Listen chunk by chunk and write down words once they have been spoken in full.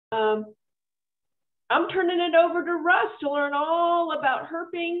I'm turning it over to Russ to learn all about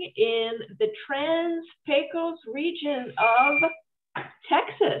herping in the Trans-Pecos region of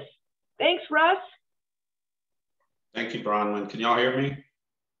Texas. Thanks, Russ. Thank you, Bronwyn. Can y'all hear me?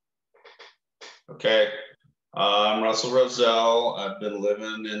 Okay. I'm Russ Rozell. I've been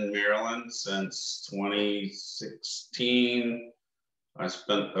living in Maryland since 2016. I was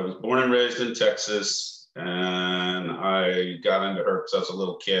born and raised in Texas, and I got into herps as a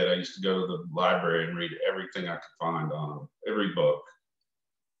little kid. I used to go to the library and read everything I could find on them, every book.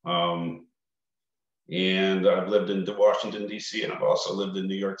 And I've lived in Washington, D.C., and I've also lived in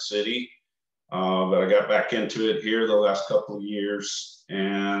New York City. But I got back into it here the last couple of years,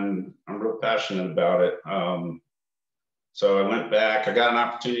 and I'm real passionate about it. So I went back. I got an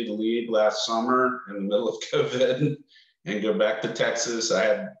opportunity to leave last summer in the middle of COVID and go back to Texas.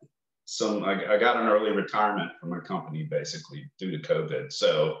 I got an early retirement from my company, basically, due to COVID.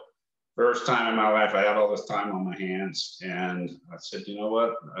 So first time in my life, I had all this time on my hands, and I said, you know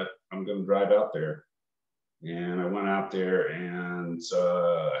what, I'm going to drive out there. And I went out there and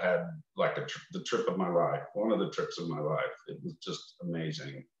had like the trip of my life, one of the trips of my life. It was just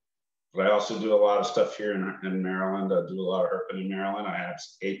amazing. But I also do a lot of stuff here in Maryland. I do a lot of herping in Maryland. I have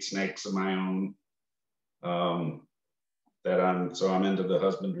 8 snakes of my own. I'm into the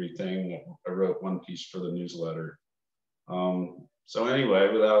husbandry thing. I wrote one piece for the newsletter. So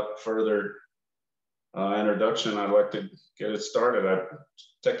anyway, without further introduction, I'd like to get it started. I've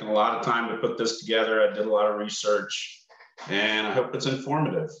taken a lot of time to put this together. I did a lot of research, and I hope it's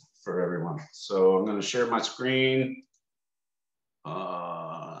informative for everyone. So I'm going to share my screen.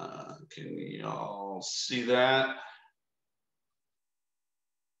 Can y'all see that?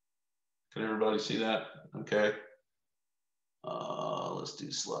 Can everybody see that? Okay. Let's do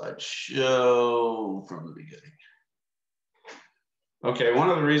slideshow from the beginning. Okay, one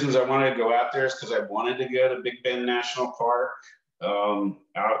of the reasons I wanted to go out there is because I wanted to go to Big Bend National Park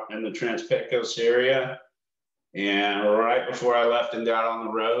out in the Trans-Pecos area. And right before I left and got on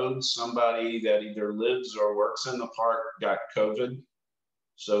the road, somebody that either lives or works in the park got COVID,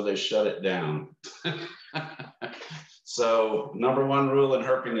 so they shut it down. So #1 rule in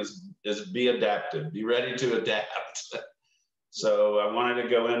herping is be adaptive, be ready to adapt. So I wanted to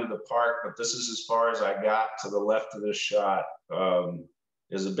go into the park, but this is as far as I got. To the left of this shot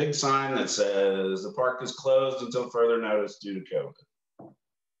is a big sign that says the park is closed until further notice due to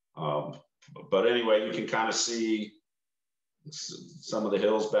COVID. But anyway, you can kind of see some of the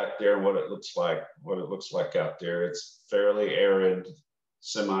hills back there and what it looks like out there. It's fairly arid,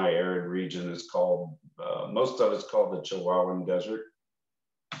 semi-arid region. It's called, most of it's called the Chihuahuan Desert.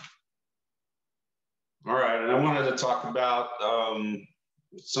 All right, and I wanted to talk about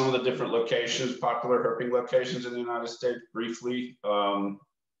some of the different locations, popular herping locations in the United States briefly.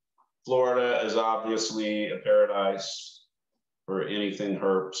 Florida is obviously a paradise for anything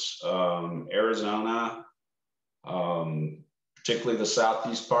herps. Arizona, particularly the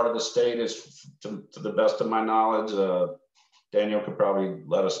southeast part of the state, is, to the best of my knowledge, Daniel could probably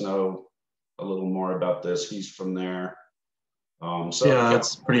let us know a little more about this. He's from there. So yeah,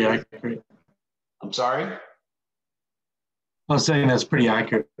 that's pretty accurate. I'm sorry? I was saying that's pretty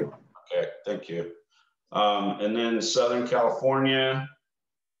accurate. Okay, thank you. And then Southern California,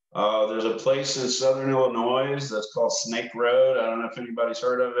 there's a place in Southern Illinois that's called Snake Road. I don't know if anybody's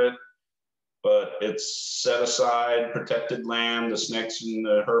heard of it, but it's set aside, protected land. The snakes and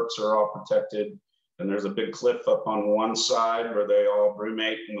the herps are all protected. And there's a big cliff up on one side where they all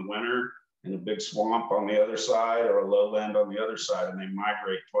brumate in the winter, and a big swamp on the other side, or a lowland on the other side, and they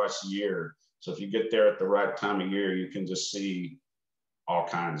migrate twice a year. So if you get there at the right time of year, you can just see all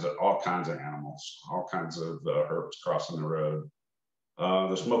kinds of animals, all kinds of herps crossing the road.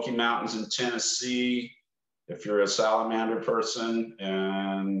 The Smoky Mountains in Tennessee, if you're a salamander person,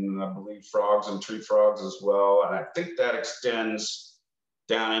 and I believe frogs and tree frogs as well. And I think that extends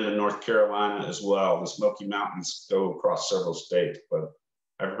down into North Carolina as well. The Smoky Mountains go across several states, but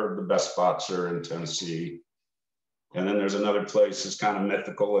I've heard the best spots are in Tennessee. And then there's another place that's kind of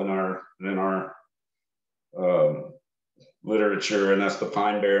mythical in our literature, and that's the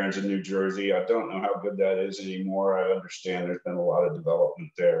Pine Barrens in New Jersey. I don't know how good that is anymore. I understand there's been a lot of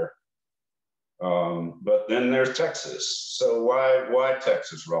development there. But then there's Texas. So why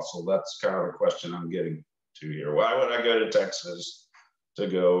Texas, Russell? That's kind of the question I'm getting to here. Why would I go to Texas to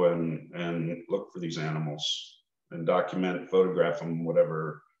go and look for these animals and document, photograph them,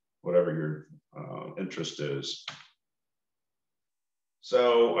 whatever your interest is?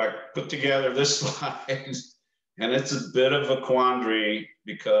 So I put together this slide, and it's a bit of a quandary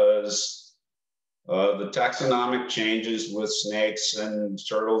because The taxonomic changes with snakes and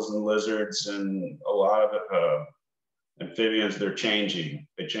turtles and lizards and a lot of amphibians, they're changing.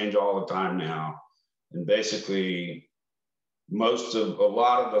 They change all the time now. And basically, a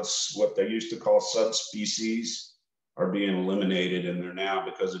lot of us, what they used to call subspecies, are being eliminated, and they're now,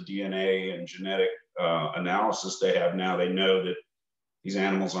 because of DNA and genetic analysis they have now, they know that these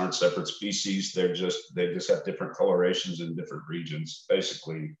animals aren't separate species. They just have different colorations in different regions.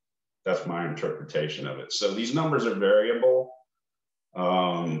 Basically, that's my interpretation of it. So these numbers are variable.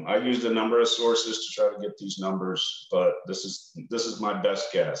 I used a number of sources to try to get these numbers, but this is my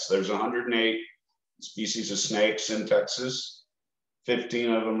best guess. There's 108 species of snakes in Texas.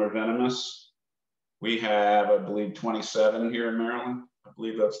 15 of them are venomous. We have, I believe, 27 here in Maryland. I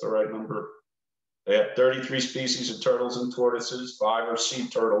believe that's the right number. They have 33 species of turtles and tortoises. 5 are sea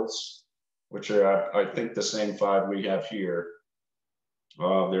turtles, which are, I think, the same 5 we have here.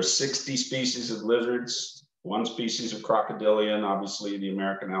 There's 60 species of lizards, 1 species of crocodilian, obviously the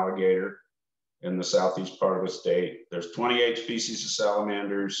American alligator in the southeast part of the state. There's 28 species of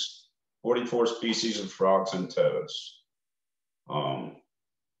salamanders, 44 species of frogs and toads.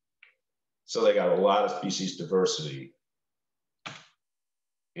 So they got a lot of species diversity.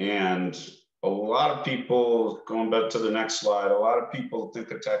 And a lot of people, going back to the next slide, a lot of people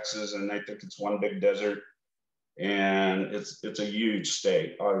think of Texas and they think it's one big desert. And it's a huge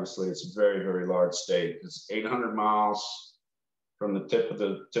state. Obviously, it's a very, very large state. It's 800 miles from the tip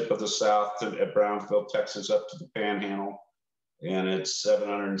of the south at Brownsville, Texas, up to the Panhandle, and it's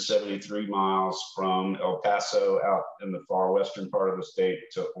 773 miles from El Paso out in the far western part of the state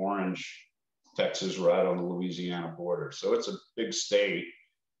to Orange, Texas, right on the Louisiana border. So it's a big state,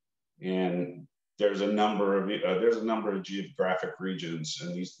 and there's a number of geographic regions,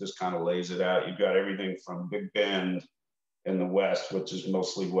 and this kind of lays it out. You've got everything from Big Bend in the west, which is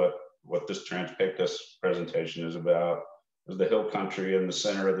mostly what this Trans-Pecos presentation is about. There's the hill country in the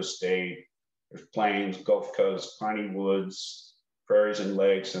center of the state. There's plains, Gulf Coast, piney woods, prairies and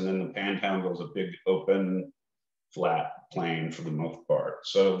lakes, and then the Panhandle is a big open, flat plain for the most part.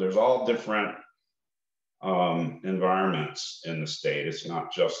 So there's all different environments in the state. It's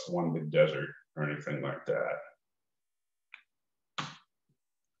not just one big desert or anything like that.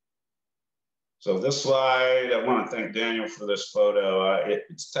 So this slide, I want to thank Daniel for this photo.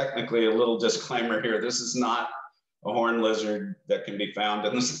 It's technically a little disclaimer here. This is not a horned lizard that can be found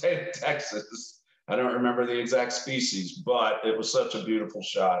in the state of Texas. I don't remember the exact species, but it was such a beautiful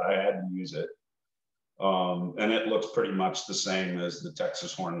shot. I had to use it. And it looks pretty much the same as the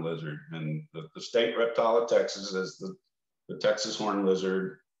Texas horned lizard. And the state reptile of Texas is the Texas horned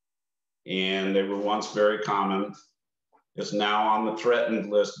lizard. And they were once very common. It's now on the threatened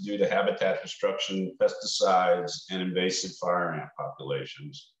list due to habitat destruction, pesticides, and invasive fire ant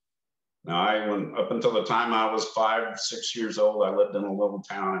populations. Now, up until the time I was 5, 6 years old, I lived in a little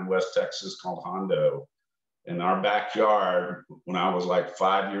town in West Texas called Hondo. In our backyard, when I was like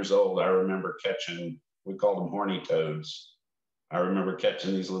 5 years old, I remember catching, we called them horny toads. I remember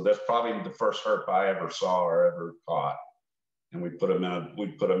catching these. That's probably the first herp I ever saw or ever caught. And we'd put them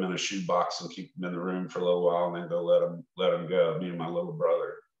in a shoebox and keep them in the room for a little while, and then go let them go, me and my little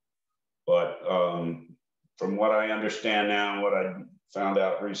brother. But from what I understand now and what I found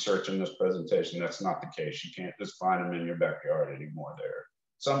out researching this presentation, that's not the case. You can't just find them in your backyard anymore there.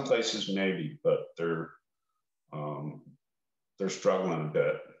 Some places maybe, but they're struggling a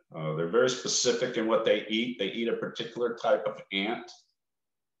bit. They're very specific in what they eat. They eat a particular type of ant.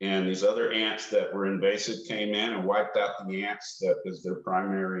 And these other ants that were invasive came in and wiped out the ants that is their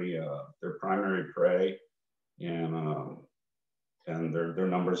primary prey, and their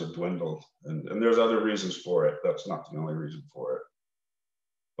numbers have dwindled. And there's other reasons for it. That's not the only reason for it.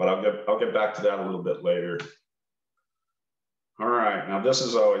 But I'll get back to that a little bit later. All right, now this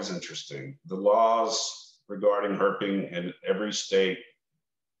is always interesting. The laws regarding herping in every state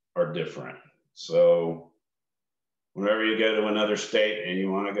are different. So whenever you go to another state and you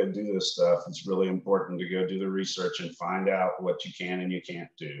want to go do this stuff, it's really important to go do the research and find out what you can and you can't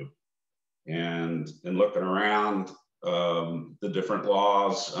do. And looking around the different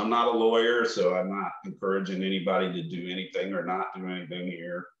laws, I'm not a lawyer, so I'm not encouraging anybody to do anything or not do anything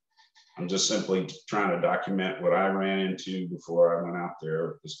here. I'm just simply trying to document what I ran into before I went out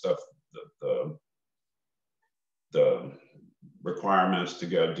there, the stuff, the requirements to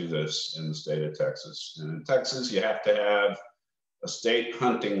go do this in the state of Texas. And in Texas, you have to have a state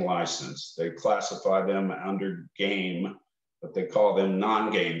hunting license. They classify them under game, but they call them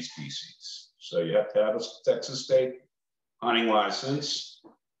non-game species. So you have to have a Texas state hunting license.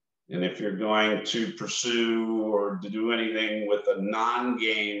 And if you're going to pursue or to do anything with a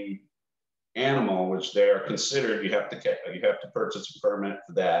non-game animal, which they are considered, you have to purchase a permit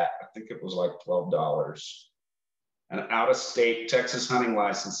for that. I think it was like $12. An out-of-state Texas hunting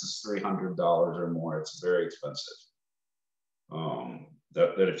license is $300 or more. It's very expensive.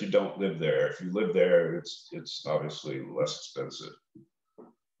 That if you don't live there, if you live there, it's obviously less expensive.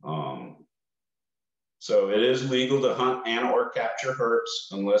 So it is legal to hunt and or capture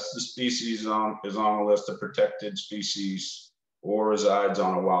herps unless the species is on a list of protected species or resides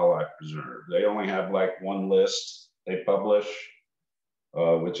on a wildlife preserve. They only have like one list they publish,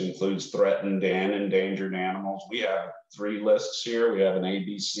 which includes threatened and endangered animals. We have 3 lists here. We have an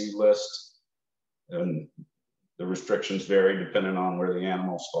ABC list, and the restrictions vary depending on where the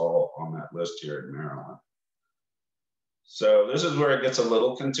animals fall on that list here in Maryland. So this is where it gets a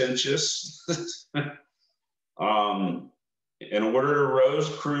little contentious. In order to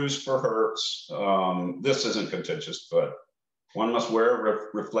roast cruise for herps, this isn't contentious, but one must wear a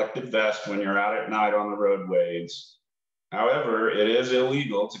reflective vest when you're out at night on the roadways. However, it is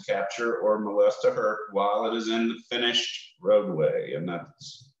illegal to capture or molest a herp while it is in the finished roadway. And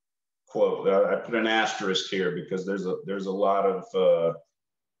that's quote, I put an asterisk here because there's a lot of,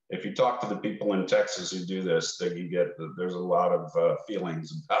 if you talk to the people in Texas who do this, there's a lot of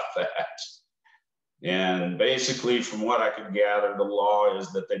feelings about that. And basically, from what I could gather, the law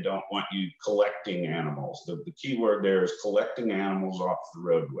is that they don't want you collecting animals. The key word there is collecting animals off the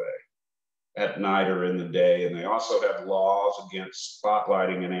roadway at night or in the day. And they also have laws against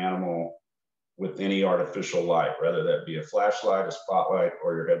spotlighting an animal with any artificial light, whether that be a flashlight, a spotlight,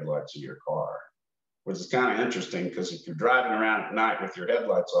 or your headlights of your car, which is kind of interesting because if you're driving around at night with your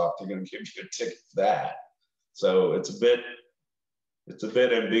headlights off, they're going to give you a ticket for that. So it's a bit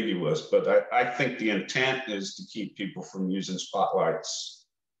ambiguous, but I think the intent is to keep people from using spotlights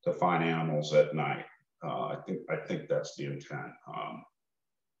to find animals at night. I think that's the intent.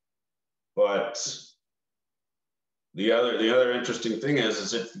 But the other interesting thing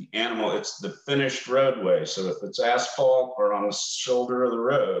is if the animal, it's the finished roadway. So if it's asphalt or on the shoulder of the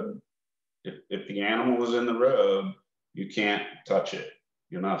road, if the animal is in the road, you can't touch it.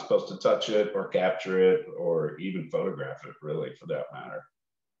 You're not supposed to touch it or capture it or even photograph it, really, for that matter.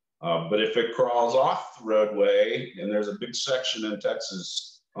 But if it crawls off the roadway, and there's a big section in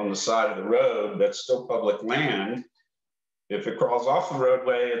Texas on the side of the road that's still public land, if it crawls off the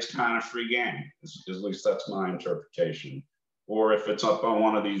roadway, it's kind of free game. At least that's my interpretation. Or if it's up on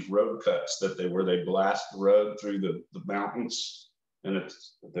one of these road cuts where they blast the road through the mountains, and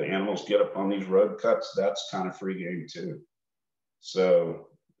the animals get up on these road cuts, that's kind of free game too. So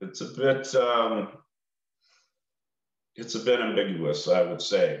it's a bit ambiguous, I would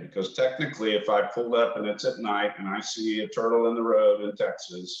say, because technically if I pulled up and it's at night and I see a turtle in the road in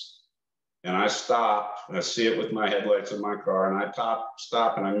Texas and I stop and I see it with my headlights in my car and I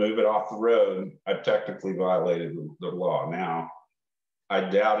stop and I move it off the road, I've technically violated the law. Now, I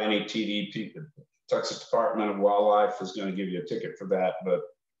doubt any TDP, Texas Department of Wildlife, is going to give you a ticket for that, but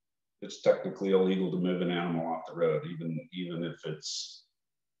it's technically illegal to move an animal off the road, even if it's,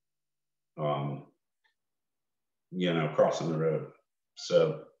 crossing the road.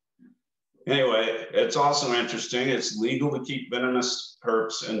 So anyway, it's also interesting. It's legal to keep venomous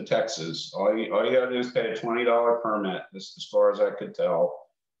herps in Texas. All you got to do is pay a $20 permit, as far as I could tell,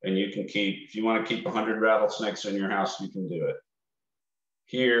 and you can keep, if you want to keep 100 rattlesnakes in your house, you can do it.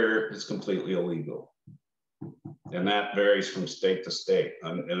 Here, it's completely illegal. And that varies from state to state.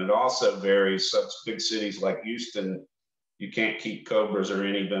 And it also varies, such big cities like Houston, you can't keep cobras or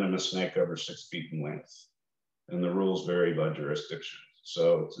any venomous snake over 6 feet in length. And the rules vary by jurisdiction.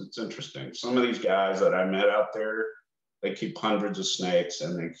 So it's interesting. Some of these guys that I met out there, they keep hundreds of snakes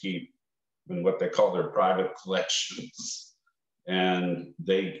and they keep in what they call their private collections. And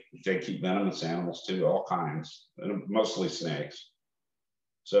they keep venomous animals too, all kinds, and mostly snakes.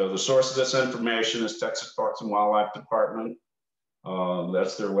 So the source of this information is Texas Parks and Wildlife Department.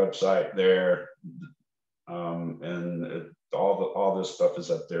 That's their website there. All this stuff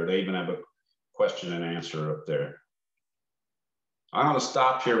is up there. They even have a question and answer up there. I'm going to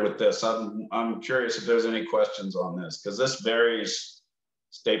stop here with this. I'm curious if there's any questions on this, because this varies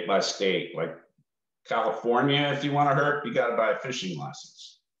state by state. Like California, if you want to herp, you got to buy a fishing license.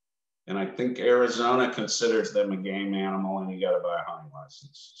 And I think Arizona considers them a game animal and you got to buy a hunting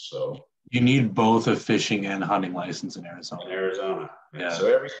license. So you need both a fishing and hunting license in Arizona. Yeah.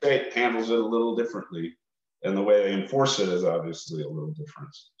 So every state handles it a little differently. And the way they enforce it is obviously a little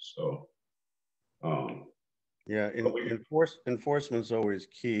different. So, yeah, enforcement's always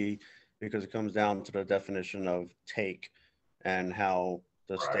key because it comes down to the definition of take and how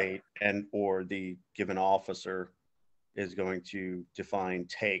the state and or the given officer is going to define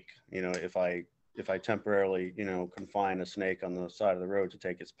take. You know, if I temporarily, you know, confine a snake on the side of the road to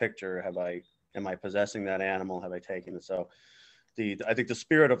take its picture, am I possessing that animal? Have I taken it? So I think the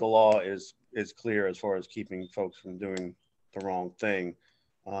spirit of the law is clear as far as keeping folks from doing the wrong thing.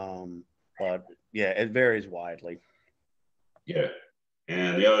 But yeah, it varies widely. Yeah.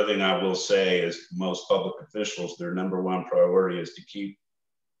 And the other thing I will say is most public officials, their number one priority is to keep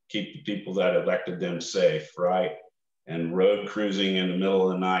the people that elected them safe, right? And road cruising in the middle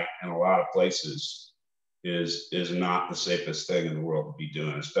of the night in a lot of places is not the safest thing in the world to be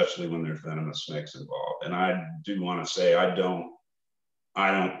doing, especially when there's venomous snakes involved. And I do want to say I don't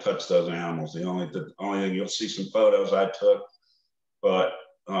touch those animals. The only thing, you'll see some photos I took, but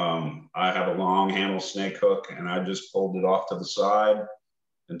I have a long handle snake hook, and I just pulled it off to the side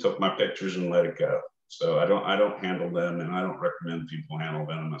and took my pictures and let it go. So I don't handle them, and I don't recommend people handle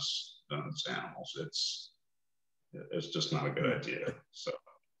venomous animals. It's just not a good idea. So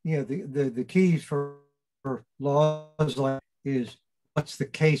yeah, the keys for laws like is what's the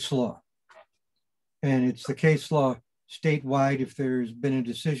case law, and it's the case law statewide if there's been a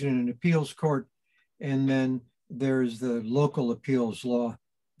decision in an appeals court, and then there's the local appeals law,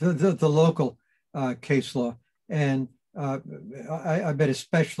 the local case law, and I bet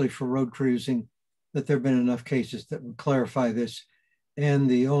especially for road cruising that there have been enough cases that would clarify this. And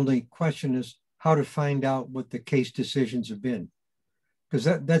the only question is how to find out what the case decisions have been, because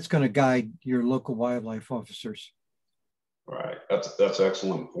that's going to guide your local wildlife officers. Right, that's an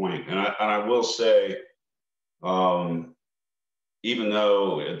excellent point. And I will say, even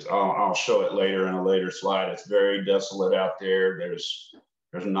though I'll show it later in a later slide, it's very desolate out there. There's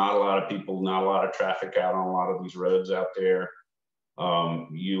not a lot of people, not a lot of traffic out on a lot of these roads out there.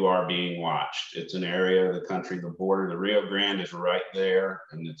 You are being watched. It's an area of the country, the border, the Rio Grande is right there.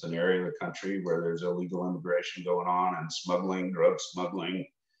 And it's an area of the country where there's illegal immigration going on and smuggling, drug smuggling.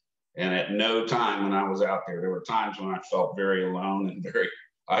 And at no time when I was out there were times when I felt very alone and very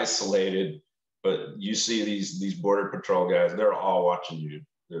isolated. But you see these border patrol guys, they're all watching you.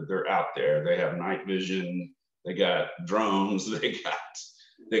 They're out there. They have night vision. They got drones.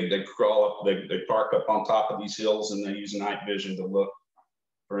 They crawl up, they park up on top of these hills, and they use night vision to look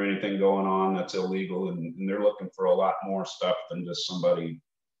for anything going on that's illegal. And they're looking for a lot more stuff than just somebody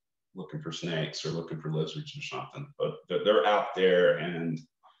looking for snakes or looking for lizards or something. But they're out there. And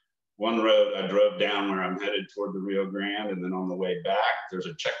one road I drove down where I'm headed toward the Rio Grande, and then on the way back, there's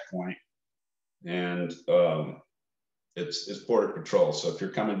a checkpoint. And it's Border Patrol. So if you're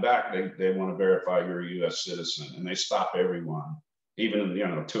coming back, they want to verify you're a U.S. citizen, and they stop everyone, even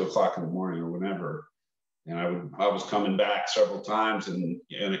 2 o'clock in the morning or whenever. And I was coming back several times, and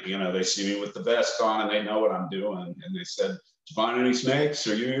they see me with the vest on, and they know what I'm doing. And they said, "Did you find any snakes?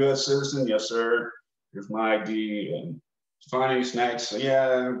 Are you a U.S. citizen?" "Yes, sir. Here's my ID." "And did you find any snakes?" "So,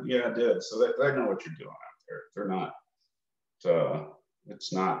 yeah, I did." So they know what you're doing out there. They're not.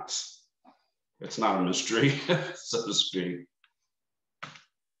 It's not a mystery, so to speak.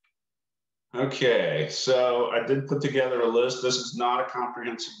 Okay, so I did put together a list. This is not a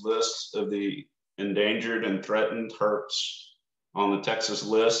comprehensive list of the endangered and threatened herps on the Texas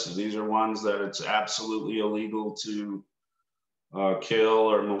list. These are ones that it's absolutely illegal to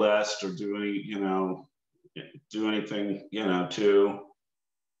kill or molest or do anything, to.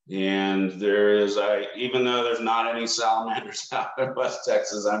 And there is, even though there's not any salamanders out in West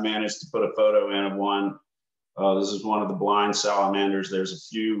Texas, I managed to put a photo in of one. This is one of the blind salamanders. There's a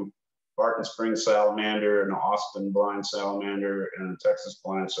few Barton Springs salamander and Austin blind salamander and a Texas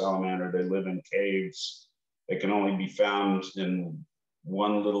blind salamander. They live in caves. They can only be found in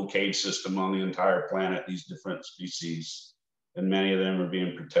one little cave system on the entire planet, these different species. And many of them are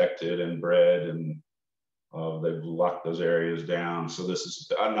being protected and bred, and they've locked those areas down. So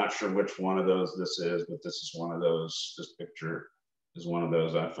I'm not sure which one of those this is, but this is one of those. This picture is one of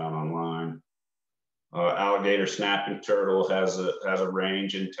those I found online. Alligator snapping turtle has a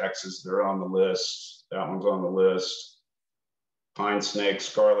range in Texas. They're on the list. That one's on the list. Pine snakes,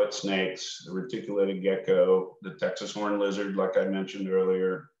 scarlet snakes, the reticulated gecko, the Texas horn lizard, like I mentioned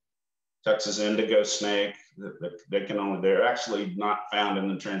earlier, Texas indigo snake. They're actually not found in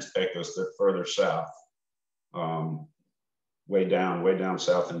the Trans-Pecos. They're further south. Way down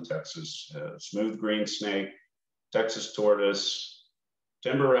south in Texas. Smooth green snake, Texas tortoise,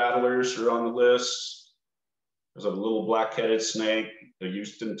 timber rattlers are on the list. There's a little black-headed snake, the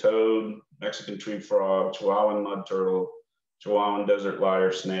Houston toad, Mexican tree frog, Chihuahuan mud turtle, Chihuahuan desert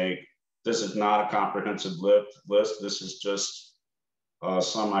lyre snake. This is not a comprehensive list. This is just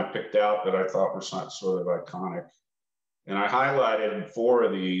some I picked out that I thought were sort of iconic. And I highlighted 4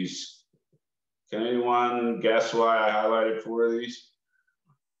 of these Can anyone guess why I highlighted 4 of these?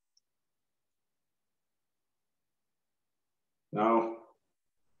 No?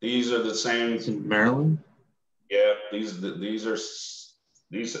 These are the same. Maryland? Yeah, these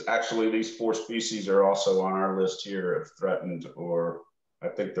 4 species are also on our list here of threatened, or I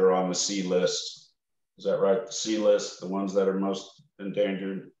think they're on the C list. Is that right? The C list, the ones that are most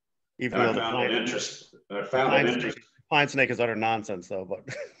endangered. Even And though I found it interesting. Pine snake is utter nonsense, though.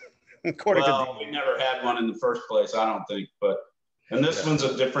 But according to we never had one in the first place, I don't think. And this one's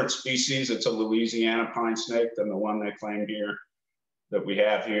a different species. It's a Louisiana pine snake than the one they claim here that we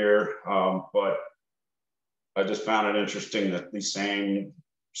have here. But I just found it interesting that these same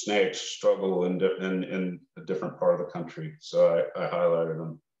snakes struggle in a different part of the country. So I highlighted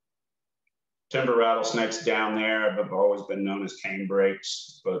them. Timber rattlesnakes down there have always been known as cane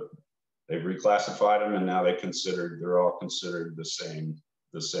brakes, but they've reclassified them, and now they're all considered the same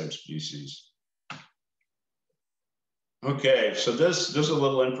species. Okay, so just a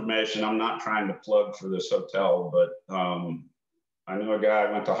little information. I'm not trying to plug for this hotel, but I know a guy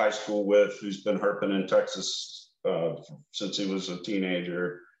I went to high school with who's been herping in Texas since he was a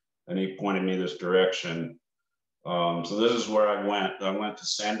teenager, and he pointed me this direction. So this is where I went. I went to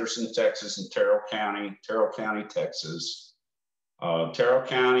Sanderson, Texas, and Terrell County, Texas. Terrell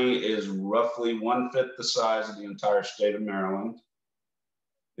County is roughly 1/5 the size of the entire state of Maryland.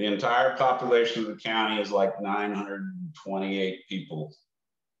 The entire population of the county is like 928 people.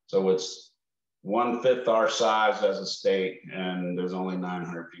 So it's 1/5 our size as a state, and there's only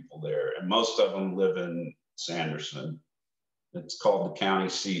 900 people there. And most of them live in Sanderson. It's called the county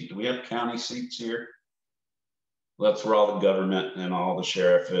seat. Do we have county seats here? That's where all the government and all the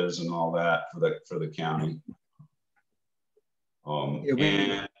sheriff is and all that for the county.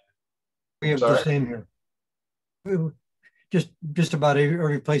 Yeah, we have the same here. Just about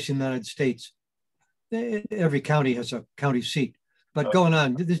every place in the United States, every county has a county seat. But going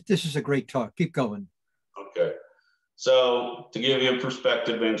on, this is a great talk. Keep going. Okay. So to give you a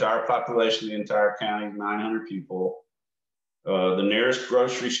perspective, the entire population of the entire county is 900 people. The nearest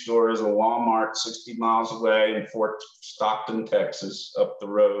grocery store is a Walmart 60 miles away in Fort Stockton, Texas, up the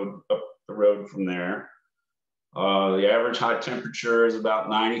road from there. The average high temperature is about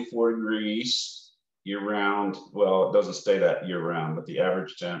 94 degrees year round. Well, it doesn't stay that year round, but the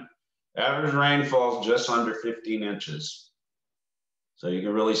average rainfall is just under 15 inches. So you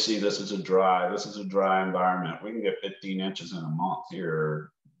can really see this is a dry environment. We can get 15 inches in a month here,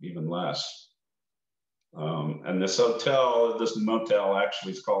 or even less. And this motel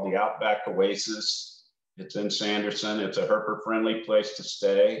actually is called the Outback Oasis. It's in Sanderson. It's a herper-friendly place to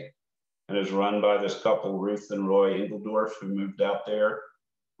stay, and is run by this couple, Ruth and Roy Engeldorf, who moved out there.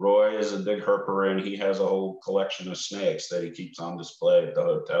 Roy is a big herper, and he has a whole collection of snakes that he keeps on display at the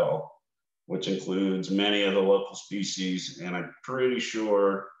hotel, which includes many of the local species, and I'm pretty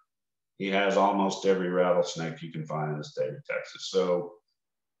sure he has almost every rattlesnake you can find in the state of Texas. So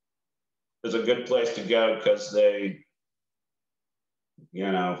it's a good place to go because they're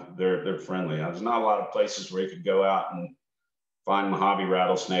friendly. There's not a lot of places where you could go out and find Mojave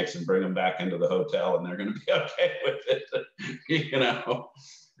rattlesnakes and bring them back into the hotel, and they're going to be okay with it,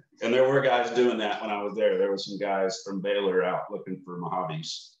 And there were guys doing that when I was there. There were some guys from Baylor out looking for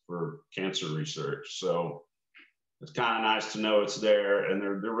Mojaves for cancer research. So it's kind of nice to know it's there, and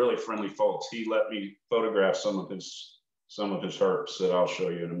they're really friendly folks. He let me photograph some of his herps that I'll show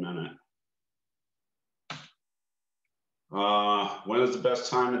you in a minute. When is the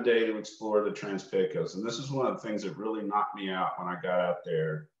best time of day to explore the Trans-Pecos? And this is one of the things that really knocked me out when I got out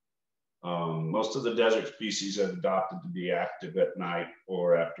there. Most of the desert species have adopted to be active at night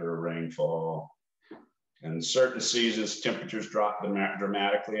or after a rainfall. And certain seasons, temperatures drop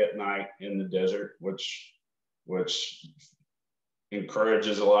dramatically at night in the desert, which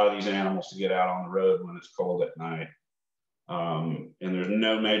encourages a lot of these animals to get out on the road when it's cold at night. And there's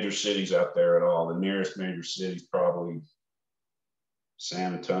no major cities out there at all. The nearest major city is probably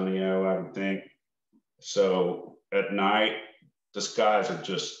San Antonio, I would think. So at night, the skies are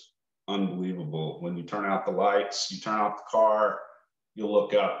just unbelievable. When you turn out the lights, you turn off the car, you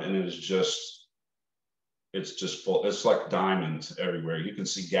look up and it's just full. It's like diamonds everywhere. You can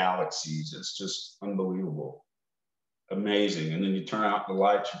see galaxies. It's just unbelievable, amazing. And then you turn out the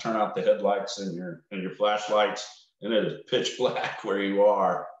lights, you turn out the headlights and your flashlights, and it is pitch black where you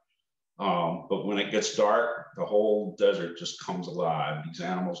are. But when it gets dark, the whole desert just comes alive. These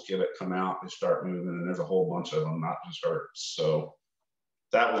animals come out, they start moving, and there's a whole bunch of them, not just herps. So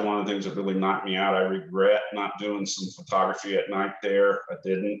that was one of the things that really knocked me out. I regret not doing some photography at night there. I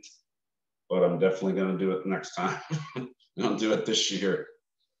didn't, but I'm definitely going to do it next time. I'll do it this year.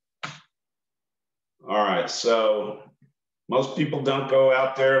 All right, so most people don't go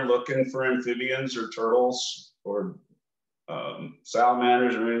out there looking for amphibians or turtles or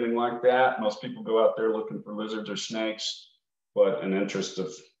salamanders or anything like that. Most people go out there looking for lizards or snakes, but in interest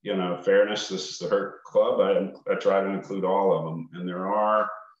of, you know, fairness, this is the Herp Club. I try to include all of them, and there are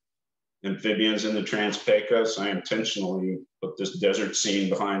amphibians in the Trans-Pecos. I intentionally put this desert scene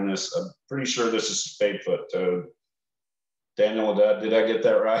behind this. I'm pretty sure this is a spadefoot toad. Daniel, did I get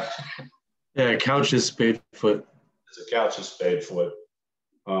that right? Yeah, Couch's spadefoot. It's a Couch's spadefoot.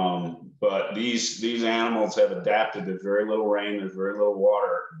 But these animals have adapted. There's very little rain, there's very little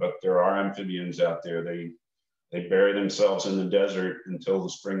water, but there are amphibians out there. They bury themselves in the desert until the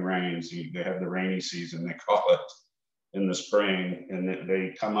spring rains. They have the rainy season, they call it, in the spring, and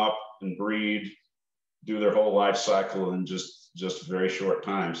they come up and breed, do their whole life cycle in just a very short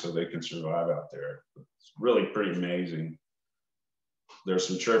time, so they can survive out there. It's really pretty amazing. There's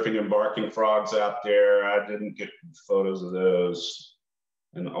some chirping and barking frogs out there. I didn't get photos of those.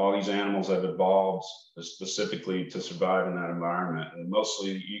 And all these animals have evolved specifically to survive in that environment. And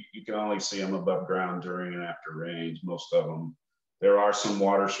mostly you can only see them above ground during and after rains, most of them. There are some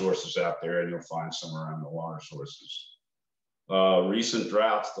water sources out there, and you'll find some around the water sources. Recent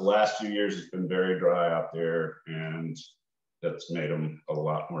droughts, the last few years, it's been very dry out there, and that's made them a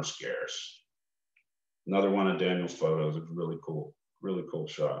lot more scarce. Another one of Daniel's photos. It's really cool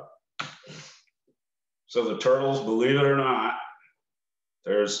shot. So the turtles, believe it or not,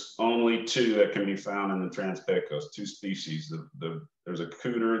 there's only two that can be found in the Trans-Pecos, two species. There's a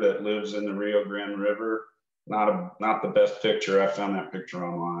cooter that lives in the Rio Grande River. Not the best picture. I found that picture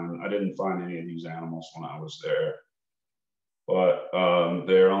online. I didn't find any of these animals when I was there, but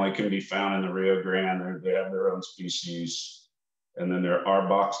they only can be found in the Rio Grande. They have their own species. And then there are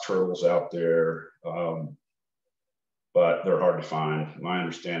box turtles out there, but they're hard to find. My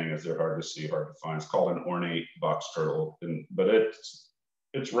understanding is they're hard to see, hard to find. It's called an ornate box turtle, but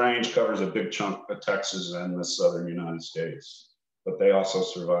its range covers a big chunk of Texas and the southern United States, but they also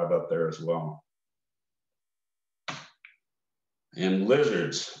survive up there as well. And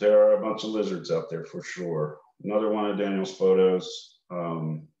lizards, there are a bunch of lizards out there for sure. Another one of Daniel's photos.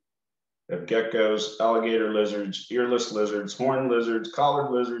 They have geckos, alligator lizards, earless lizards, horned lizards,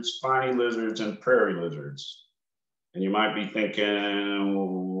 collared lizards, spiny lizards, and prairie lizards. And you might be thinking,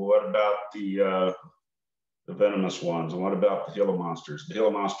 what about the venomous ones? And what about the Gila monsters? The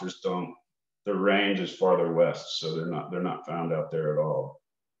Gila monsters don't, their range is farther west, so they're not found out there at all.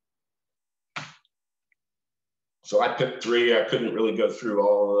 So I picked three. I couldn't really go through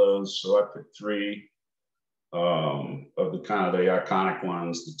all of those, so I picked three of the kind of the iconic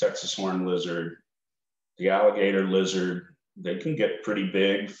ones: the Texas horned lizard, the alligator lizard. They can get pretty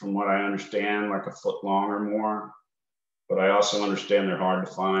big, from what I understand, like a foot long or more. But I also understand they're hard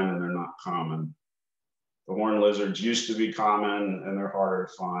to find and they're not common. The horned lizards used to be common and they're harder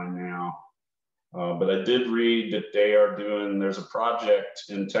to find now. But I did read that there's a project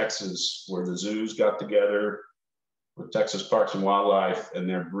in Texas where the zoos got together with Texas Parks and Wildlife, and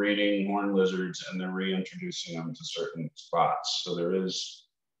they're breeding horned lizards and they're reintroducing them to certain spots. So there is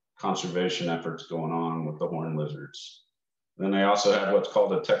conservation efforts going on with the horned lizards. Then they also have what's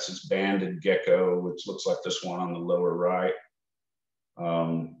called a Texas banded gecko, which looks like this one on the lower right.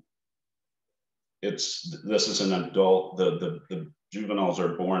 This is an adult. The juveniles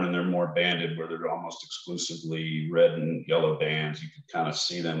are born and they're more banded, where they're almost exclusively red and yellow bands. You can kind of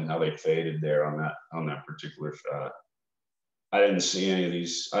see them, how they faded there on that particular shot. I didn't see any of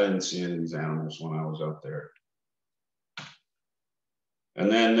these animals when I was out there. And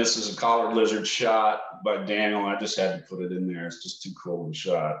then this is a collared lizard shot by Daniel. I just had to put it in there. It's just too cool of a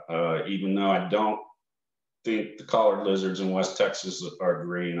shot. Even though I don't think the collared lizards in West Texas are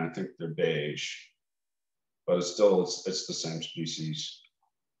green, I think they're beige. But it's the same species.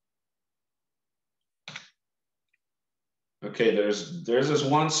 Okay, there's this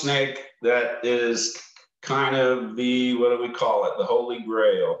one snake that is kind of the, what do we call it? The holy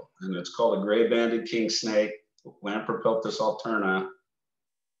grail. And it's called a gray banded king snake, Lampropeltis alterna.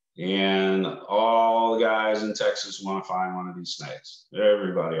 And all the guys in Texas want to find one of these snakes.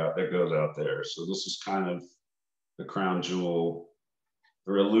 Everybody out there goes out there. So this is kind of the crown jewel.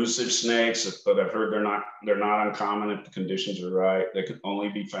 They're elusive snakes, but I've heard they're not uncommon if the conditions are right. They can only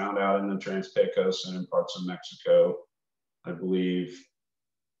be found out in the Trans-Pecos and in parts of Mexico, I believe.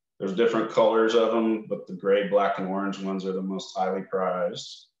 There's different colors of them, but the gray, black, and orange ones are the most highly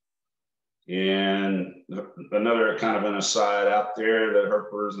prized. And another kind of an aside out there, the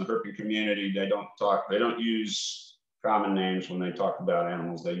herpers and the herping community, they don't use common names when they talk about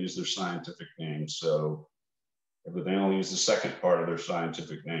animals. They use their scientific names. So, but they only use the second part of their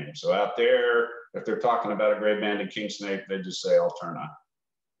scientific name. So out there, if they're talking about a gray-banded king snake, they just say alterna.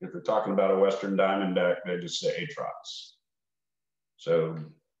 If they're talking about a western diamondback, they just say atrox. So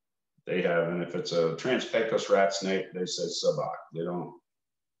they have, and if it's a Trans-Pecos rat snake, they say suboc. They don't,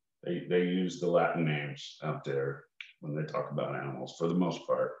 they use the Latin names out there when they talk about animals for the most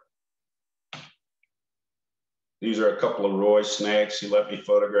part. These are a couple of Roy snakes he let me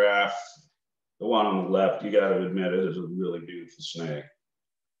photograph. The one on the left, you got to admit, it is a really beautiful snake.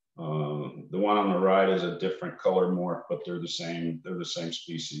 The one on the right is a different color morph, but they're the same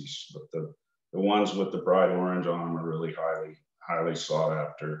species. But the ones with the bright orange on them are really highly sought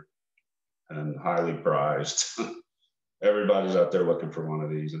after and highly prized. Everybody's out there looking for one of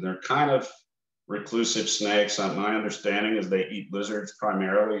these, and they're kind of reclusive snakes. My understanding is they eat lizards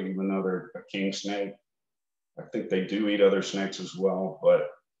primarily, even though they're a king snake. I think they do eat other snakes as well, but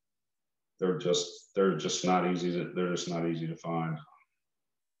they're just not easy to find.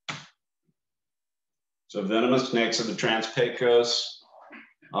 So venomous snakes of the Trans-Pecos.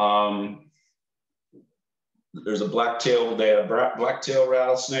 There's a they have black-tailed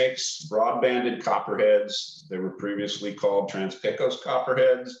rattlesnakes, broad-banded copperheads. They were previously called Trans-Pecos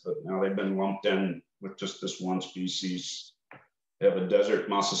copperheads, but now they've been lumped in with just this one species. They have a desert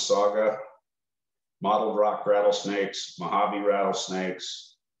Massasauga, mottled rock rattlesnakes, Mojave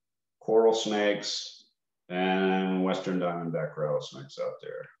rattlesnakes, coral snakes, and western diamondback rattlesnakes out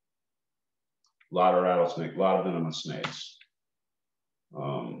there. A lot of venomous snakes.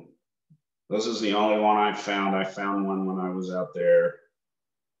 This is the only one I found. I found one when I was out there,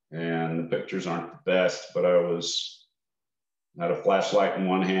 and the pictures aren't the best, but I had a flashlight in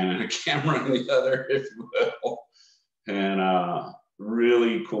one hand and a camera in the other, if you will. And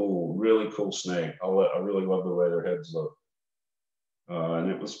really cool snake. I really love the way their heads look. And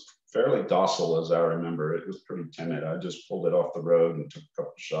it was fairly docile, as I remember. It was pretty timid. I just pulled it off the road and took a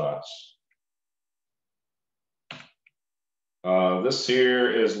couple shots. This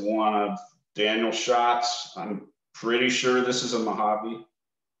here is one of Daniel's shots. I'm pretty sure this is a Mojave,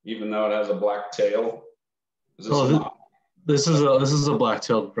 even though it has a black tail. This is a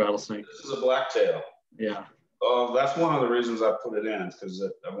black-tailed rattlesnake. This is a black-tail. Yeah. Oh, that's one of the reasons I put it in, because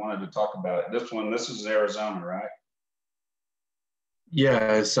I wanted to talk about it. This is Arizona, right?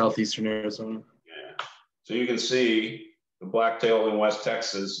 Yeah, it's southeastern Arizona. Yeah. So you can see the black-tail in West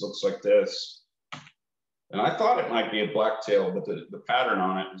Texas looks like this. And I thought it might be a blacktail, but the pattern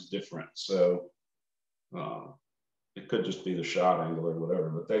on it is different. So it could just be the shot angle or whatever,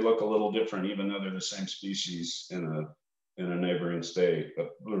 but they look a little different, even though they're the same species in a neighboring state.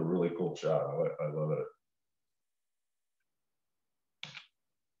 But what a really cool shot. I love it.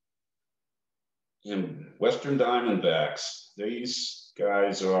 And western diamondbacks, these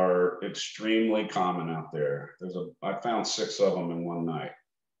guys are extremely common out there. I found 6 of them in one night.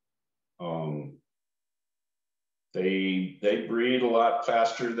 They breed a lot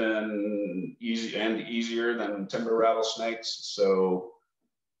faster than easier than timber rattlesnakes. So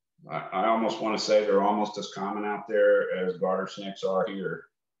I almost want to say they're almost as common out there as garter snakes are here,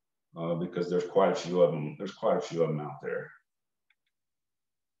 because there's quite a few of them. There's quite a few of them out there.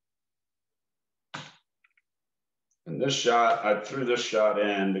 And this shot, I threw this shot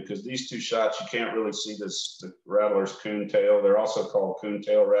in because these two shots, you can't really see the rattler's coon tail. They're also called coon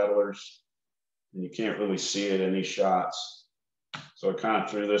tail rattlers. And you can't really see it in these shots. So I kind of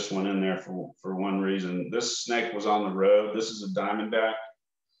threw this one in there for one reason. This snake was on the road. This is a diamondback.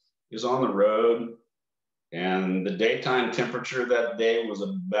 He's on the road, and the daytime temperature that day was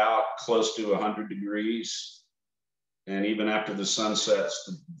about close to 100 degrees. And even after the sun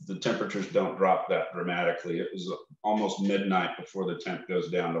sets, the temperatures don't drop that dramatically. It was almost midnight before the temp goes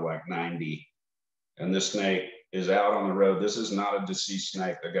down to like 90. And this snake is out on the road. This is not a deceased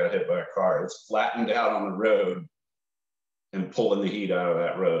snake that got hit by a car. It's flattened out on the road and pulling the heat out of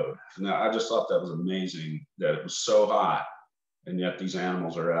that road. Now, I just thought that was amazing that it was so hot, and yet these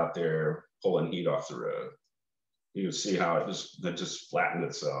animals are out there pulling heat off the road. You can see how it just flattened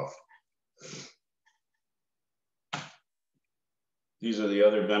itself. These are the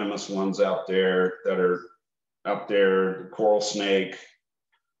other venomous ones out there that are out there. The coral snake,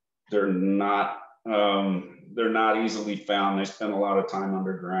 they're not easily found. They spend a lot of time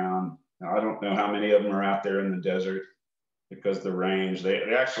underground. Now, I don't know how many of them are out there in the desert because the range, they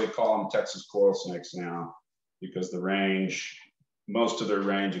actually call them Texas coral snakes now because the range, most of their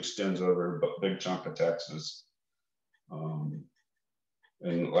range extends over a big chunk of Texas.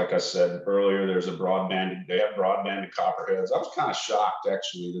 And like I said earlier, they have broad-banded copperheads. I was kind of shocked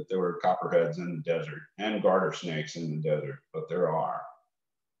actually that there were copperheads in the desert and garter snakes in the desert, but there are.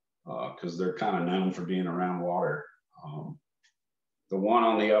 Because they're kind of known for being around water. The one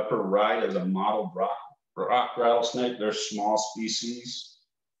on the upper right is a mottled rock rattlesnake. They're small species.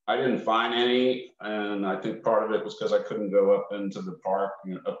 I didn't find any, and I think part of it was because I couldn't go up into the park,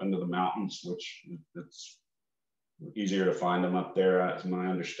 up into the mountains, which it's easier to find them up there, is my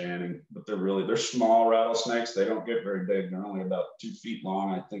understanding. But they're small rattlesnakes. They don't get very big. They're only about 2 feet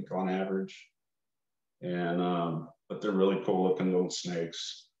long, I think, on average. And but they're really cool looking little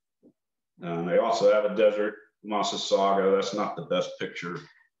snakes. They also have a desert Massasauga. That's not the best picture.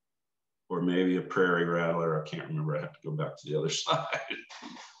 Or maybe a prairie rattler. I can't remember. I have to go back to the other side.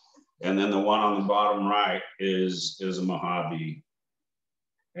 And then the one on the bottom right is a Mojave.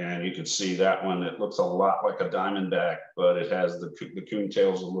 And you can see that one. It looks a lot like a diamondback, but it has the coon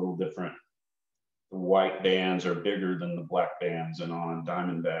tail's a little different. The white bands are bigger than the black bands, and on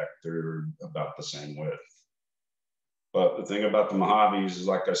diamondback, they're about the same width. But the thing about the Mojaves is,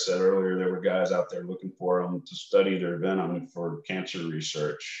 like I said earlier, there were guys out there looking for them to study their venom for cancer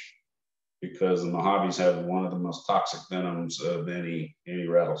research, because the Mojaves have one of the most toxic venoms of any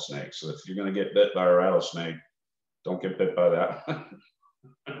rattlesnake. So if you're going to get bit by a rattlesnake, don't get bit by that one.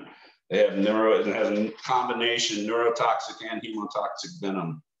 They have it has a combination neurotoxic and hemotoxic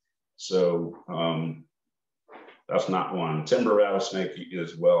venom. So that's not one. Timber rattlesnake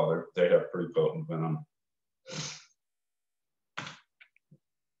as well. They have pretty potent venom.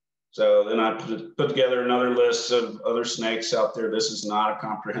 So then I put together another list of other snakes out there. This is not a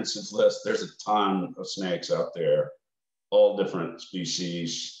comprehensive list. There's a ton of snakes out there, all different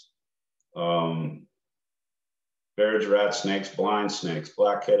species. Barrage rat snakes, blind snakes,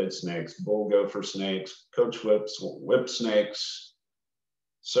 black-headed snakes, bull gopher snakes, coach whip snakes,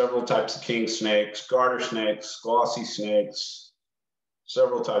 several types of king snakes, garter snakes, glossy snakes,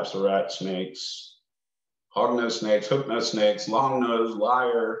 several types of rat snakes, hognose snakes, hooknose snakes, longnose,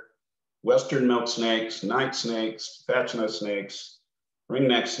 lyre, western milk snakes, night snakes, patchnose snakes,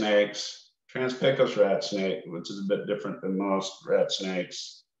 ringneck snakes, Trans-Pecos rat snake, which is a bit different than most rat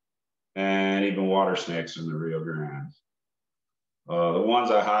snakes, and even water snakes in the Rio Grande. The ones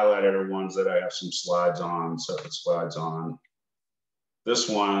I highlighted are ones that I have some slides on, separate slides on. This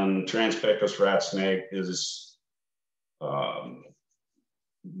one, Trans-Pecos rat snake, is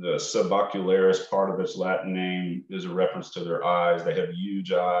the subocularis, part of its Latin name, is a reference to their eyes. They have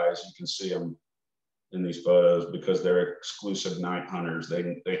huge eyes. You can see them in these photos because they're exclusive night hunters.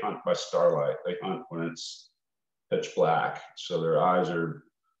 They hunt by starlight. They hunt when it's pitch black. So their eyes are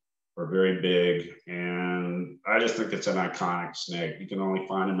very big. And I just think it's an iconic snake. You can only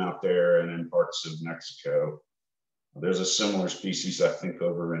find them out there and in parts of Mexico. There's a similar species, I think,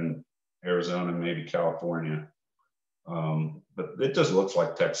 over in Arizona, maybe California. But it just looks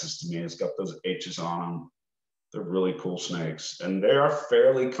like Texas to me. It's got those H's on them. They're really cool snakes. And they are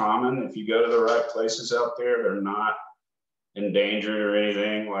fairly common. If you go to the right places out there, they're not endangered or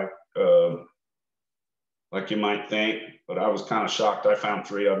anything like you might think. But I was kind of shocked. I found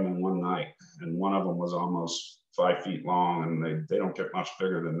 3 of them in one night, and one of them was almost 5 feet long, and they don't get much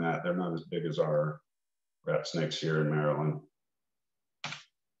bigger than that. They're not as big as our rat snakes here in Maryland.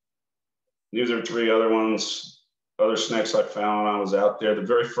 These are 3 other snakes I found when I was out there. The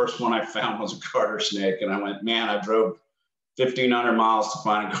very first one I found was a garter snake, and I went, man, I drove 1,500 miles to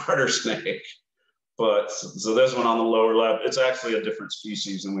find a garter snake. But so this one on the lower left, it's actually a different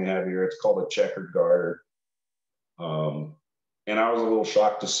species than we have here. It's called a checkered garter. And I was a little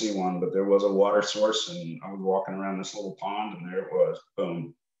shocked to see one, but there was a water source, and I was walking around this little pond, and there it was,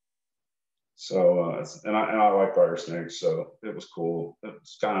 boom. So, and I like garter snakes, so it was cool.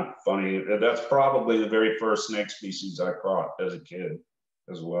 It's kind of funny. That's probably the very first snake species I caught as a kid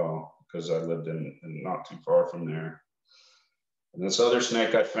as well, because I lived in not too far from there. And this other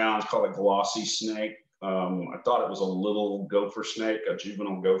snake I found is called a glossy snake. I thought it was a little gopher snake, a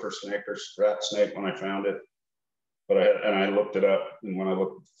juvenile gopher snake or rat snake when I found it. But I looked it up, and when I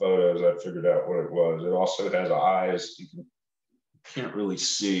looked at the photos, I figured out what it was. It also has eyes. You can't really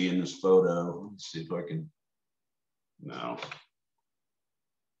see in this photo. Let's see if I can. No,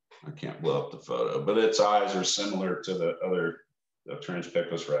 I can't blow up the photo, but its eyes are similar to the other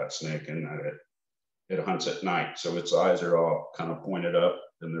Trans-Pecos rat snake in that it hunts at night. So its eyes are all kind of pointed up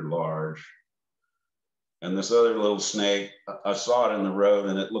and they're large. And this other little snake, I saw it in the road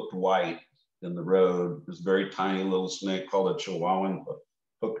and it looked white in the road. This very tiny little snake called a Chihuahuan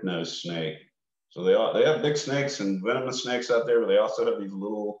hook-nosed snake. So they have big snakes and venomous snakes out there, but they also have these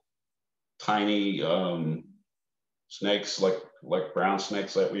little tiny snakes like brown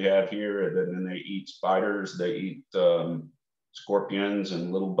snakes that we have here. And then they eat spiders, they eat scorpions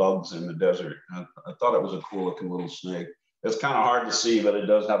and little bugs in the desert. I thought it was a cool looking little snake. It's kind of hard to see, but it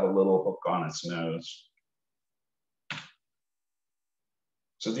does have a little hook on its nose.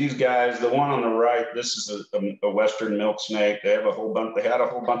 So these guys, the one on the right, this is a Western milk snake. They have a whole bunch, they had a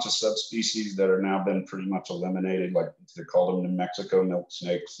whole bunch of subspecies that are now been pretty much eliminated. Like they call them New Mexico milk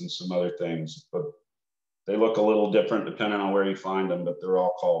snakes and some other things, but they look a little different depending on where you find them, but they're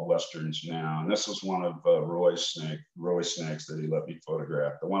all called Westerns now. And this was one of Roy's snakes that he let me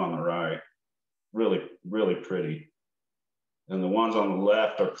photograph. The one on the right, really, really pretty. And the ones on the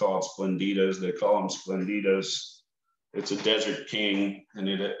left are called Splendidas. They call them Splendidas. It's a desert king, and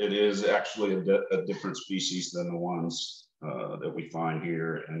it is actually a different species than the ones that we find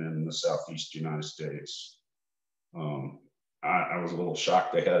here and in the Southeast United States. I was a little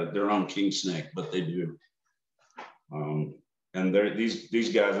shocked they had their own king snake, but they do. And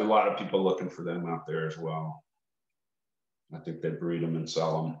these guys, a lot of people looking for them out there as well. I think they breed them and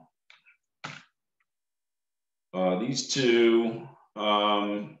sell them. These two,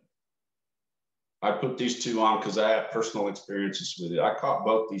 I put these two on because I have personal experiences with it. I caught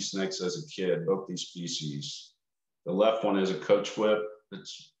both these snakes as a kid, both these species. The left one is a coach whip.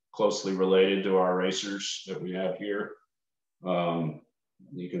 It's closely related to our racers that we have here.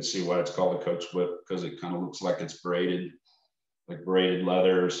 You can see why it's called a coach whip, because it kind of looks like it's braided, like braided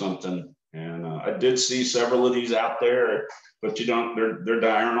leather or something. And I did see several of these out there, but they're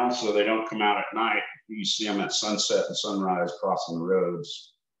diurnal, so they don't come out at night. You see them at sunset and sunrise crossing the roads.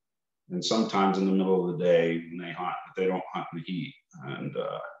 And sometimes in the middle of the day when they hunt, but they don't hunt in the heat. And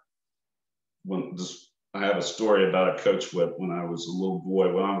I have a story about a coach whip when I was a little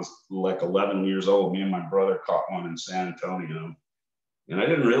boy. When I was like 11 years old, me and my brother caught one in San Antonio. And I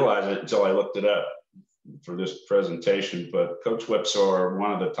didn't realize it until I looked it up for this presentation, but coach whips are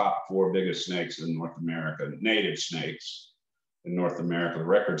one of the top 4 biggest snakes in North America, native snakes in North America. The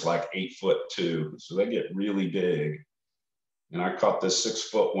record's like 8'2", so they get really big. And I caught this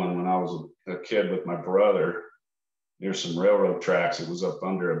 6-foot one when I was a kid with my brother near some railroad tracks. It was up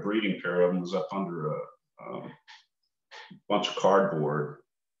under a breeding pair of them, was up under a bunch of cardboard.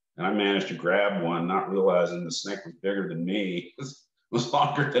 And I managed to grab one, not realizing the snake was bigger than me. It was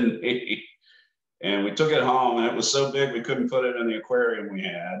longer than me. And we took it home, and it was so big we couldn't put it in the aquarium we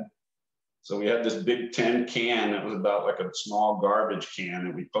had. So we had this big 10 can that was about like a small garbage can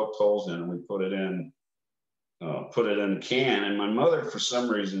that we poked holes in, and we put it in the can. And my mother, for some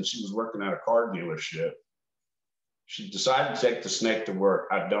reason, she was working at a car dealership. She decided to take the snake to work.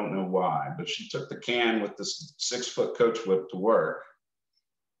 I don't know why, but she took the can with this 6-foot coach whip to work.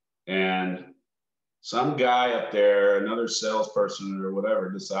 And some guy up there, another salesperson or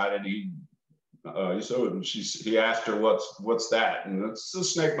whatever, decided he asked her, what's that? And it's the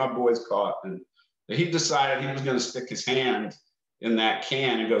snake my boys caught. And he decided he was going to stick his hand in that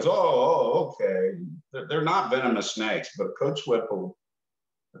can. He goes, oh, okay. They're not venomous snakes, but a coach whip will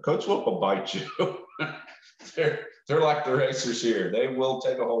bite you. They're like the racers here. They will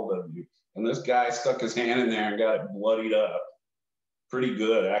take a hold of you. And this guy stuck his hand in there and got it bloodied up pretty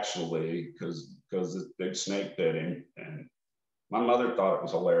good, actually, because this big snake bit him. And my mother thought it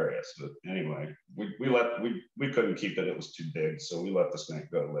was hilarious. But anyway, we couldn't keep it. It was too big, so we let the snake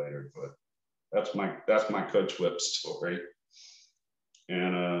go later. But that's my coach whip story.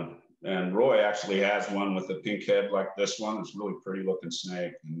 And Roy actually has one with a pink head like this one. It's a really pretty looking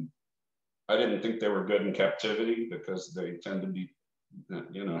snake. And I didn't think they were good in captivity because they tend to be,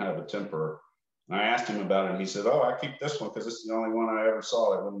 have a temper. And I asked him about it, and he said, oh, I keep this one because it's the only one I ever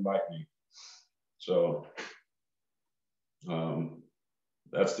saw that wouldn't bite me. So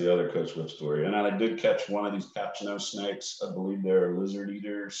that's the other coach whip story. And I did catch one of these patch-nose snakes. I believe they're lizard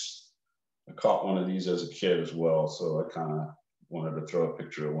eaters. I caught one of these as a kid as well. So I kind of wanted to throw a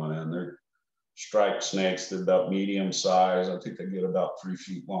picture of one in. They're striped snakes. They're about medium size. I think they get about 3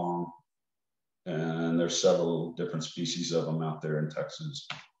 feet long. And there's several different species of them out there in Texas.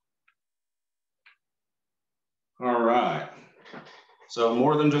 All right. So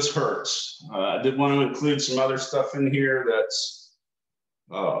more than just herps. I did want to include some other stuff in here that's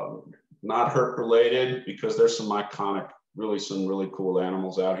not herp related, because there's some iconic, some really cool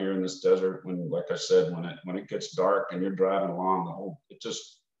animals out here in this desert. When, like I said, when it gets dark and you're driving along, it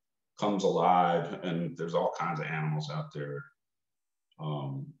just comes alive, and there's all kinds of animals out there.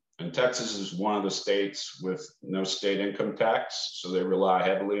 And Texas is one of the states with no state income tax, so they rely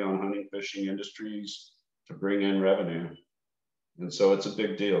heavily on hunting, fishing industries to bring in revenue. And so it's a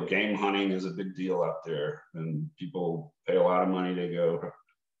big deal. Game hunting is a big deal out there, and people pay a lot of money to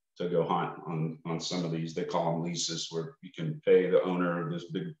go hunt on some of these. They call them leases, where you can pay the owner of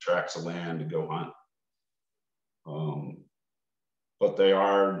this big tracts of land to go hunt. But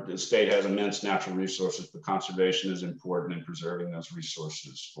the state has immense natural resources, but conservation is important in preserving those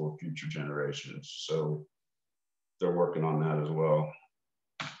resources for future generations. So they're working on that as well.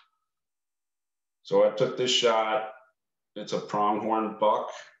 So I took this shot. It's a pronghorn buck.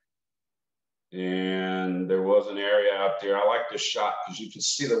 And there was an area out there. I like this shot because you can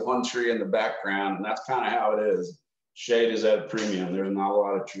see the one tree in the background, and that's kind of how it is. Shade is at a premium. There's not a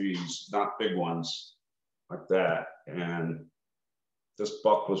lot of trees, not big ones like that. And this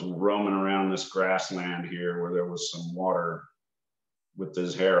buck was roaming around this grassland here where there was some water with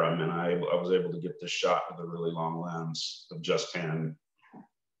his harem, and I was able to get this shot with a really long lens of just him.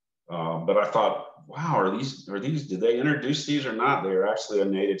 But I thought, wow, are these, did they introduce these or not? They are actually a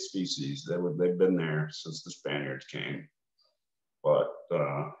native species. They've been there since the Spaniards came. But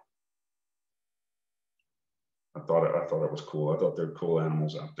I thought it was cool. I thought they're cool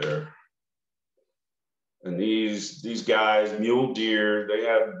animals out there. And these guys, mule deer, they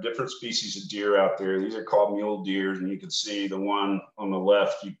have different species of deer out there. These are called mule deers, and you can see the one on the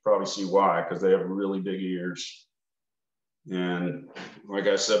left, you probably see why, because they have really big ears. And like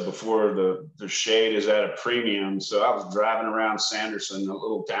I said before, the shade is at a premium. So I was driving around Sanderson, a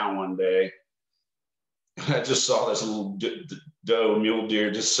little town one day. And I just saw this little doe mule deer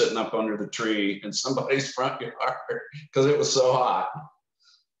just sitting up under the tree in somebody's front yard because it was so hot.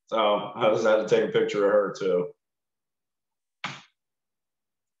 So I just had to take a picture of her too.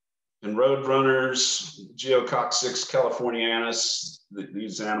 And road runners, Geococcyx californianus,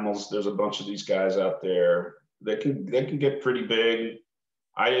 these animals, there's a bunch of these guys out there. They can get pretty big.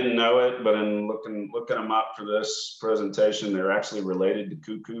 I didn't know it, but in looking them up for this presentation, they're actually related to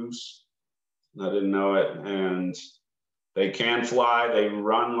cuckoos. I didn't know it, and they can fly. They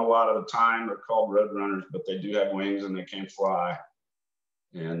run a lot of the time. They're called road runners, but they do have wings and they can fly.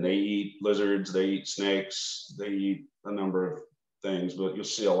 And they eat lizards, they eat snakes, they eat a number of things, but you'll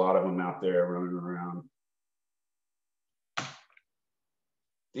see a lot of them out there running around.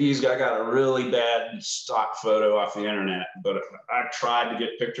 I got a really bad stock photo off the internet, but I tried to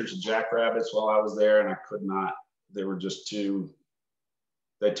get pictures of jackrabbits while I was there, and I could not. They were just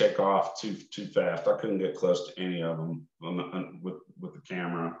they take off too fast. I couldn't get close to any of them with the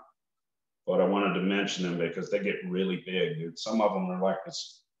camera, but I wanted to mention them because they get really big, dude. Some of them are like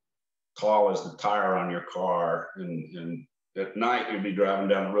as tall as the tire on your car, and at night you'd be driving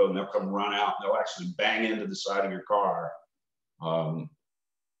down the road and they'll come run out and they'll actually bang into the side of your car.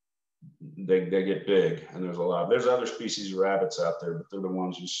 They get big, and there's other species of rabbits out there, but they're the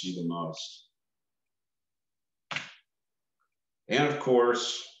ones you see the most. And of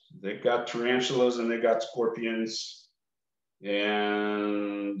course, they've got tarantulas and they've got scorpions.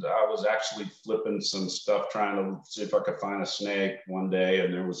 And I was actually flipping some stuff, trying to see if I could find a snake one day,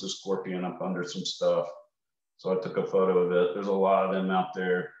 and there was a scorpion up under some stuff. So I took a photo of it. There's a lot of them out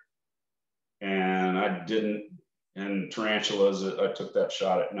there. And tarantulas, I took that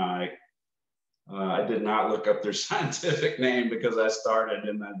shot at night. I did not look up their scientific name because I started,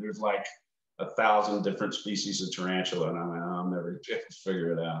 and there's like 1,000 different species of tarantula, and I'll never be able to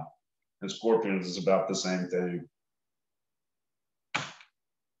figure it out. And scorpions is about the same thing.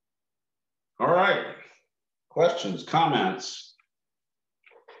 All right, questions, comments?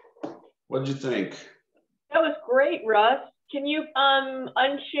 What'd you think? That was great, Russ. Can you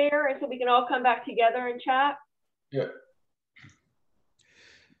unshare so we can all come back together and chat? Yeah.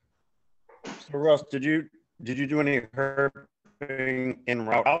 So Russ, did you do any herping en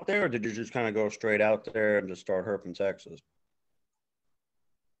route out there, or did you just kind of go straight out there and just start herping Texas?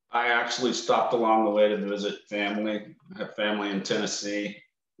 I actually stopped along the way to visit family. I have family in Tennessee.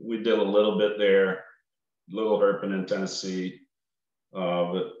 We did a little bit there, little herping in Tennessee,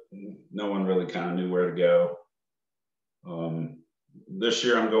 but no one really kind of knew where to go. This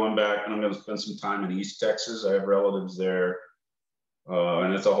year I'm going back and I'm going to spend some time in East Texas. I have relatives there,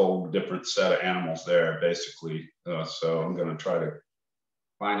 and it's a whole different set of animals there, basically. So I'm going to try to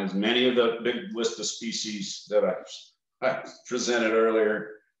find as many of the big list of species that I presented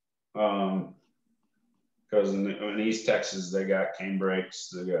earlier. Because in East Texas, they got canebrakes,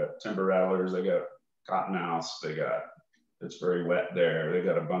 they got timber rattlers, they got cottonmouths, it's very wet there. They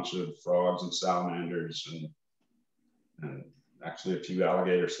got a bunch of frogs and salamanders and actually a few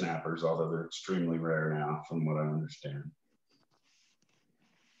alligator snappers, although they're extremely rare now, from what I understand.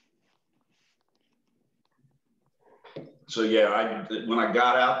 So yeah, when I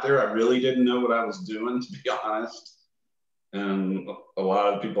got out there, I really didn't know what I was doing, to be honest. And a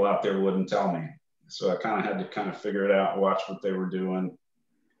lot of people out there wouldn't tell me. So I kind of had to figure it out, watch what they were doing.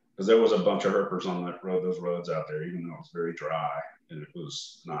 Because there was a bunch of herpers on that road, those roads out there, even though it was very dry and it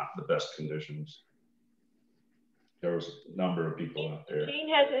was not the best conditions. There was a number of people out there.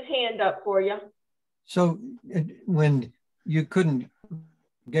 Gene has his hand up for you. So when you couldn't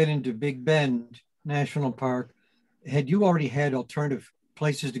get into Big Bend National Park, had you already had alternative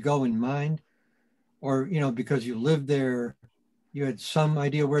places to go in mind? or, you know, because you lived there, you had some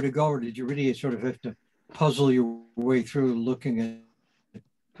idea where to go, or did you really sort of have to puzzle your way through looking at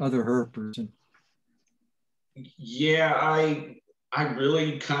other herpers? And Yeah, I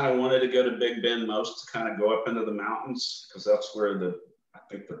really kind of wanted to go to Big Bend most, to kind of go up into the mountains, because that's where I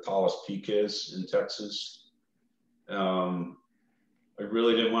think the tallest peak is in Texas. I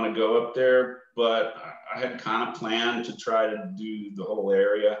really didn't want to go up there, but I had kind of planned to try to do the whole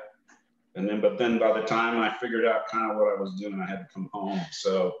area. But then by the time I figured out kind of what I was doing, I had to come home.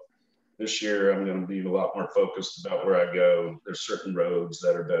 So this year I'm going to be a lot more focused about where I go. There's certain roads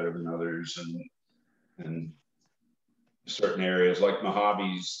that are better than others, and certain areas like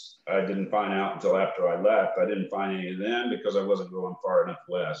Mojaves, I didn't find out until after I left. I didn't find any of them because I wasn't going far enough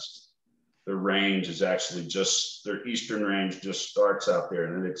west. Their range is actually their eastern range just starts out there,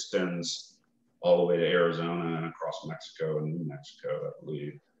 and it extends all the way to Arizona and across Mexico and New Mexico, I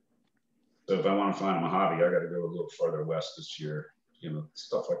believe. So if I want to find a Mojave, I got to go a little further west this year, you know,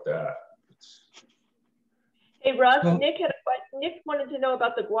 stuff like that. Hey, Russ, well, Nick wanted to know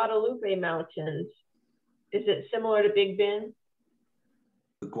about the Guadalupe Mountains. Is it similar to Big Bend?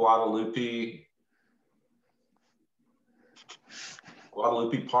 The Guadalupe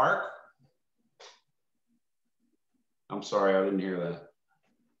Park? I'm sorry, I didn't hear that.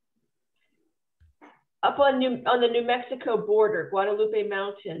 Up on the New Mexico border, Guadalupe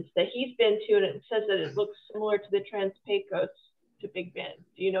Mountains, that he's been to, and it says that it looks similar to the Trans-Pecos to Big Bend.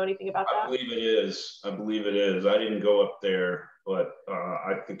 Do you know anything about that? I believe it is. I believe it is. I didn't go up there, but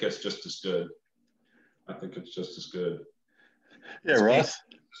I think it's just as good. I think it's just as good. Yeah, Russ.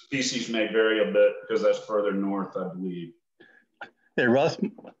 Species may vary a bit because that's further north, I believe. Hey, Russ.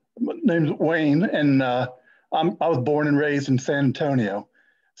 My name's Wayne, and I was born and raised in San Antonio.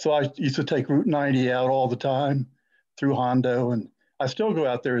 So I used to take Route 90 out all the time through Hondo, and I still go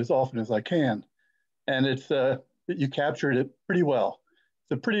out there as often as I can. And it's you captured it pretty well.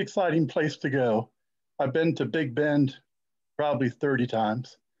 It's a pretty exciting place to go. I've been to Big Bend probably 30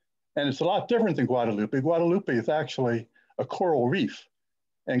 times, and it's a lot different than Guadalupe. Guadalupe is actually a coral reef,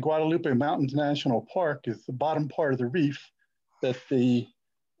 and Guadalupe Mountains National Park is the bottom part of the reef that the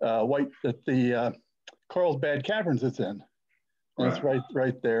Carlsbad Caverns is in. And it's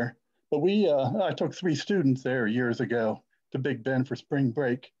right there. But I took 3 students there years ago to Big Bend for spring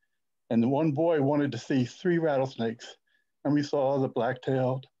break. And the one boy wanted to see 3 rattlesnakes. And we saw the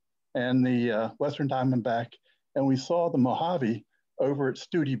black-tailed and the Western Diamondback. And we saw the Mojave over at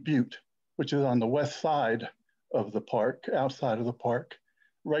Studi Butte, which is on the west side of the park, outside of the park,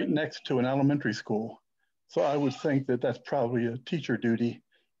 right next to an elementary school. So I would think that that's probably a teacher duty,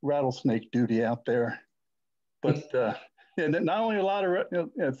 rattlesnake duty out there. But and not only a lot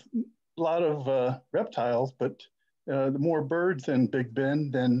of reptiles, but the more birds in Big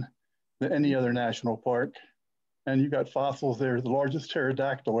Bend than any other national park. And you got fossils there. The largest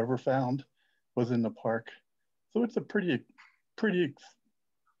pterodactyl ever found was in the park. So it's a pretty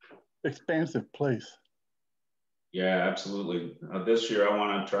expansive place. Yeah, absolutely. This year I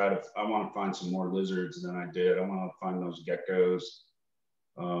want to find some more lizards than I did. I want to find those geckos.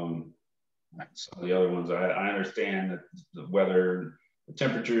 Some of the other ones, I understand that the weather, the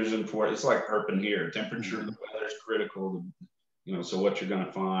temperature is important. It's like herping here. Temperature, the weather is critical, you know, so what you're going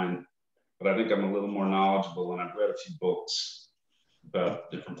to find. But I think I'm a little more knowledgeable, and I've read a few books about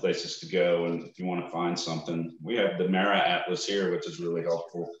different places to go. And if you want to find something, we have the Mara Atlas here, which is really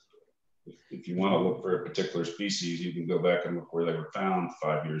helpful. If you want to look for a particular species, you can go back and look where they were found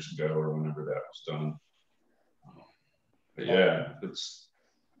 5 years ago or whenever that was done. But yeah, it's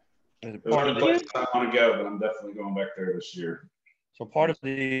part of the place I want to go, but I'm definitely going back there this year. So part of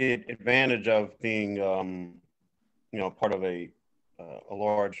the advantage of being, you know, part of a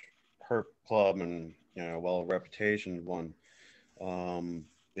large herp club and, you know, well-reputationed one,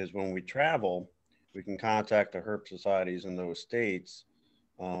 is when we travel, we can contact the herp societies in those states,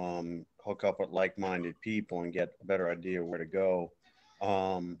 hook up with like-minded people and get a better idea of where to go.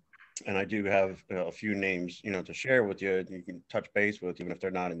 And I do have a few names, you know, to share with you. You can touch base with, even if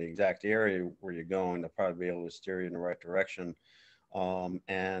they're not in the exact area where you're going, they'll probably be able to steer you in the right direction.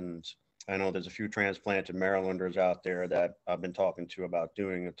 And I know there's a few transplanted Marylanders out there that I've been talking to about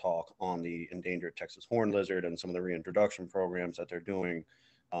doing a talk on the endangered Texas horned lizard and some of the reintroduction programs that they're doing,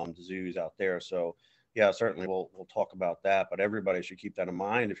 the zoos out there. So yeah, certainly we'll talk about that, but everybody should keep that in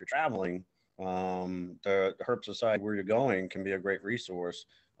mind if you're traveling. The Herp Society where you're going can be a great resource.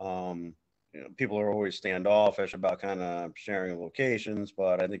 You know, people are always standoffish about kind of sharing locations,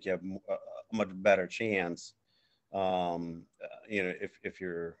 but I think you have a much better chance, you know, if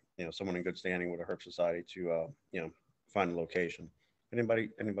you're, you know, someone in good standing with a Herp Society to, you know, find a location. Anybody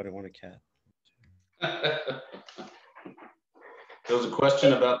want a cat? There was a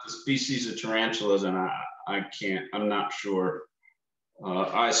question about the species of tarantulas, and I'm not sure.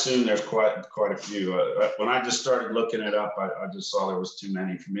 I assume there's quite a few. When I just started looking it up, I just saw there was too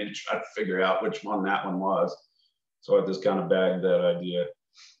many for me to try to figure out which one that one was. So I just kind of bagged that idea.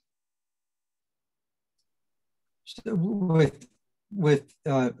 With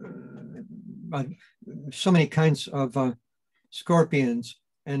so many kinds of scorpions,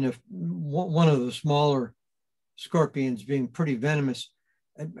 and if one of the smaller scorpions being pretty venomous,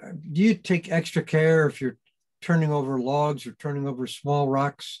 do you take extra care if you're turning over logs or turning over small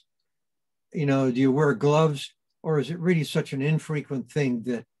rocks? You know, do you wear gloves, or is it really such an infrequent thing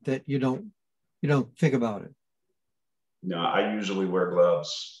that you don't think about it? No, I usually wear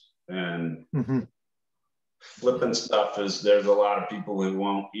gloves, and flipping stuff there's a lot of people who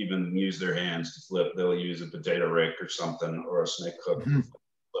won't even use their hands to flip. They'll use a potato rake or something, or a snake hook to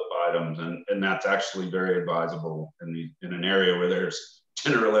flip items, and that's actually very advisable in an area where there's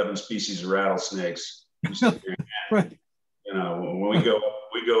 10 or 11 species of rattlesnakes. Right. You know, when we go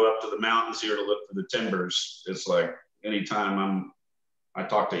up to the mountains here to look for the timbers, it's like anytime I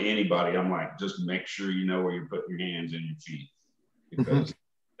talk to anybody, I'm like, just make sure you know where you're putting your hands and your feet, because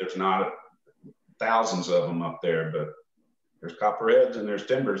there's not thousands of them up there, but there's copperheads and there's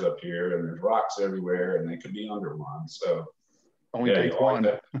timbers up here and there's rocks everywhere, and they could be under one. So only takes one.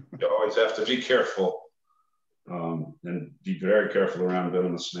 You always have to be careful, and be very careful around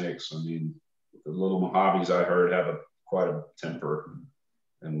venomous snakes. I mean, the little Mojaves I heard have quite a temper.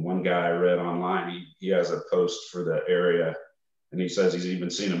 And one guy I read online, he has a post for the area, and he says he's even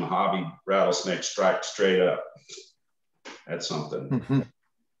seen a Mojave rattlesnake strike straight up at something.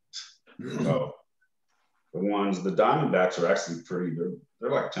 So the diamondbacks are actually pretty good. They're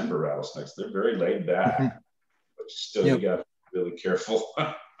like timber rattlesnakes. They're very laid back, but still you got to be really careful.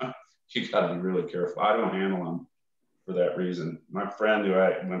 You got to be really careful. I don't handle them for that reason. My friend who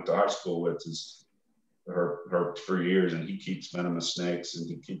I went to high school with is herped for years, and he keeps venomous snakes,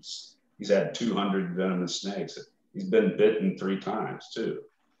 and he's had 200 venomous snakes. He's been bitten 3 times too.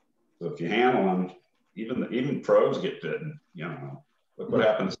 So if you handle them, even pros get bitten. You know, look what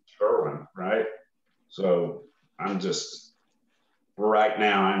happens to Irwin, right? So right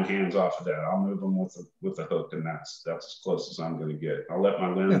now I'm hands off of that. I'll move them with a hook, and that's as close as I'm going to get. I'll let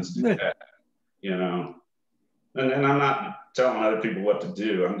my lens do that, you know. And I'm not telling other people what to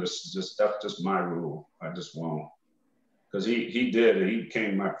do. I'm that's just my rule. I just won't. Because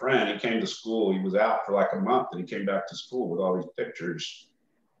my friend, he came to school. He was out for like a month, and he came back to school with all these pictures.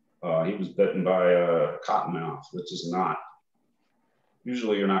 He was bitten by a cottonmouth, which is not,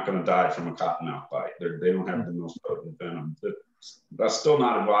 usually you're not going to die from a cottonmouth bite. They don't have the most potent venom. That's still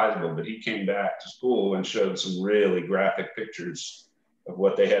not advisable, but he came back to school and showed some really graphic pictures of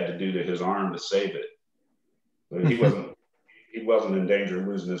what they had to do to his arm to save it. So he wasn't in danger of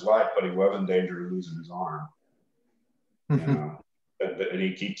losing his life, but he was in danger of losing his arm. You know, and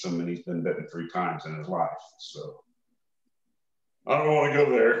he keeps them, and he's been bitten 3 times in his life. So I don't want to go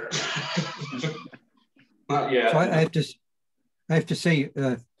there. Not yet. So I have to say,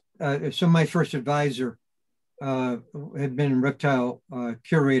 so my first advisor had been reptile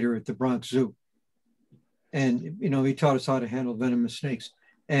curator at the Bronx Zoo, and you know, he taught us how to handle venomous snakes.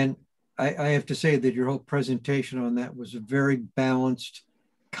 And I have to say that your whole presentation on that was a very balanced,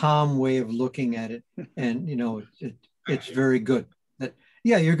 calm way of looking at it, and you know, it's very good. That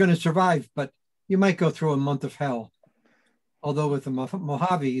you're going to survive, but you might go through a month of hell. Although with the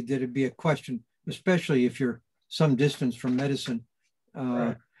Mojave, that'd be a question, especially if you're some distance from medicine,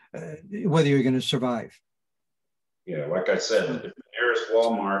 whether you're going to survive. Yeah, like I said, the nearest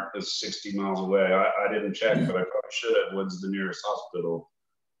Walmart is 60 miles away. I didn't check, but I probably should have. What's the nearest hospital?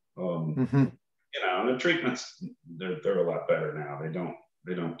 You know, and the treatments, they're a lot better now. They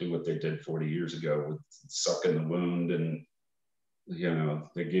don't do what they did 40 years ago with sucking the wound, and you know,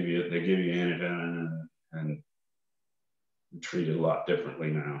 they give you antivenom and treat it a lot differently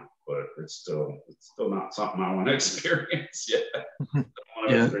now. But it's still not something I want to experience yet.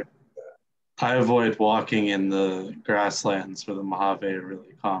 I avoid walking in the grasslands where the Mojave are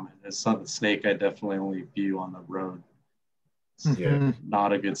really common. It's not the snake I definitely only view on the road. It's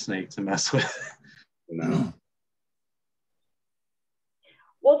not a good snake to mess with. No.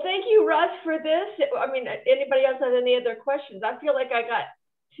 Well, thank you, Russ, for this. I mean, anybody else has any other questions? I feel like I got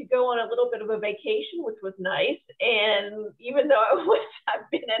to go on a little bit of a vacation, which was nice. And even though I've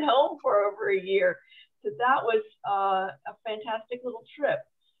been at home for over a year, so that was a fantastic little trip.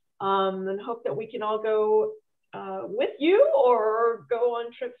 And hope that we can all go with you or go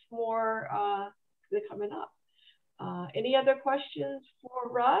on trips more that are coming up. Any other questions for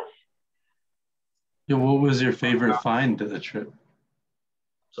Russ? Yeah, what was your favorite find of the trip?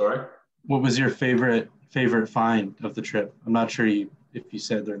 Sorry? What was your favorite find of the trip? I'm not sure if you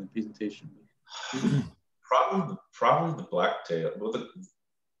said during the presentation. Probably the blacktail. Well,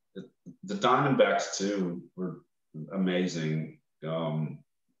 the diamondbacks too were amazing.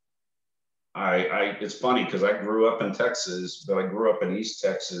 It's funny because I grew up in Texas, but I grew up in East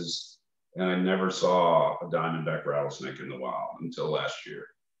Texas, and I never saw a diamondback rattlesnake in the wild until last year.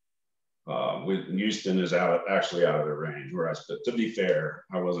 Houston is actually out of the range where I stood. To be fair,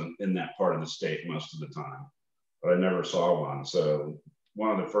 I wasn't in that part of the state most of the time, but I never saw one. So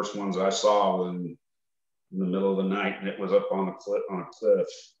one of the first ones I saw was in the middle of the night, and it was up on a cliff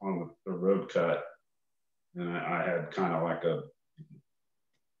on the road cut, and I had kind of like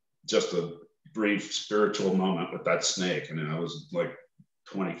just a brief spiritual moment with that snake, and then I was like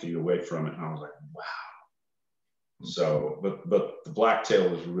 20 feet away from it, and I was like, wow. So, but the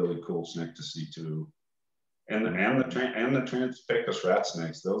blacktail was a really cool snake to see too, and the Trans-Pecos rat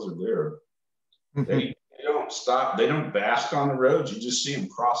snakes. Those are there. They don't stop. They don't bask on the roads. You just see them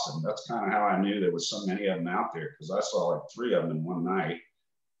crossing. That's kind of how I knew there was so many of them out there, because I saw like 3 of them in one night.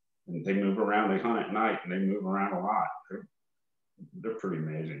 And they move around. They hunt at night, and they move around a lot. They're pretty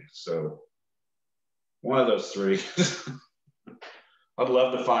amazing. So one of those 3. I'd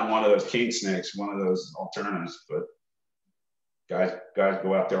love to find one of those king snakes, one of those alternatives, but guys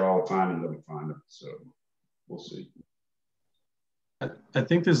go out there all the time and don't find them. So we'll see. I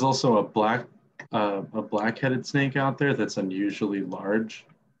think there's also a black-headed snake out there that's unusually large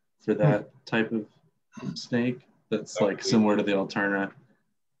for that type of snake. That's like similar to the alterna.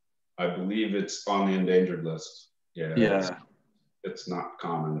 I believe it's on the endangered list. Yeah. It's not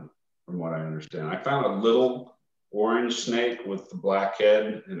common from what I understand. I found a little orange snake with the black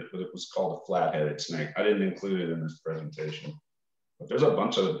head, and it was called a flat-headed snake. I didn't include it in this presentation, but there's a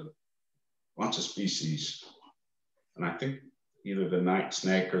bunch of species, and I think either the night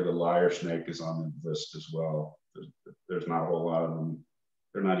snake or the lyre snake is on the list as well. There's not a whole lot of them.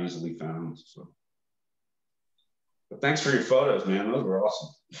 They're not easily found. So, but thanks for your photos, man. Those were awesome.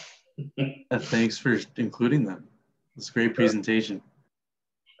 Thanks for including them. It's a great presentation.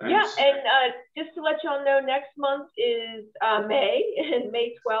 Thanks. Yeah, and just to let y'all know, next month is May, and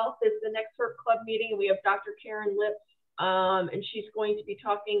May 12th is the next Herp Club meeting, and we have Dr. Karen Lips, and she's going to be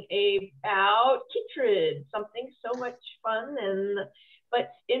talking about chytrid, something so much fun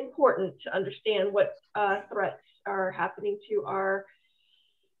but important to understand what threats are happening to our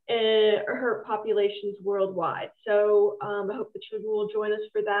herp populations worldwide. So I hope that you will join us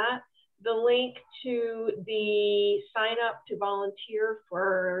for that. The link to the sign up to volunteer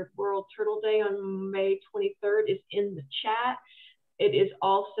for World Turtle Day on May 23rd is in the chat. It is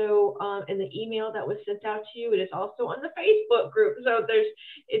also in the email that was sent out to you. It is also on the Facebook group. So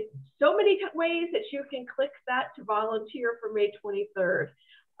it's so many ways that you can click that to volunteer for May 23rd.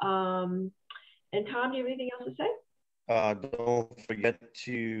 And Tom, do you have anything else to say? Don't forget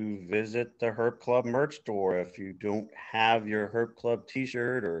to visit the Herp Club merch store. If you don't have your Herp Club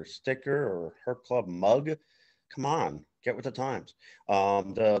t-shirt or sticker or Herp Club mug, come on, get with the times.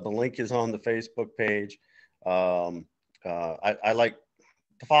 The link is on the Facebook page. I like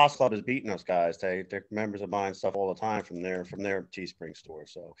the Foss Club is beating us, guys. Their members are buying stuff all the time from their Teespring store.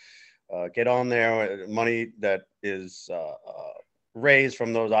 So get on there. Money that is raised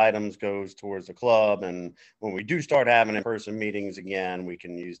from those items goes towards the club, and when we do start having in-person meetings again, we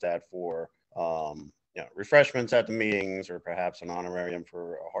can use that for refreshments at the meetings, or perhaps an honorarium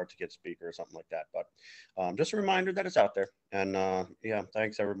for a hard-to-get speaker or something like that. But just a reminder that it's out there. And yeah,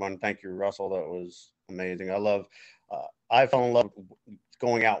 thanks everyone. Thank you, Russell. That was amazing. I fell in love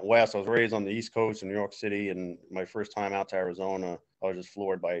going out west. I was raised on the East Coast in New York City, and my first time out to Arizona, I was just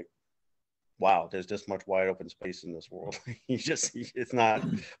floored by, wow, there's this much wide open space in this world. It's not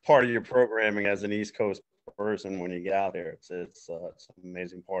part of your programming as an East Coast person when you get out there. It's an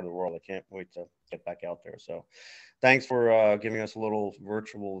amazing part of the world. I can't wait to get back out there. So thanks for giving us a little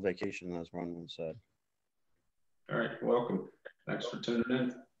virtual vacation, as Ron said. All right, welcome. Thanks for tuning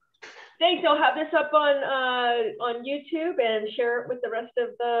in. Thanks. I'll have this up on YouTube and share it with the rest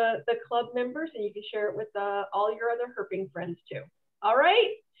of the club members, and you can share it with all your other herping friends too. All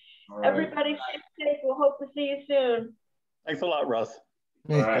right. All right. Everybody stay safe. We'll hope to see you soon. Thanks a lot, Russ.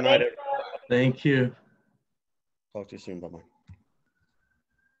 Good night. Thank you. Talk to you soon. Bye-bye.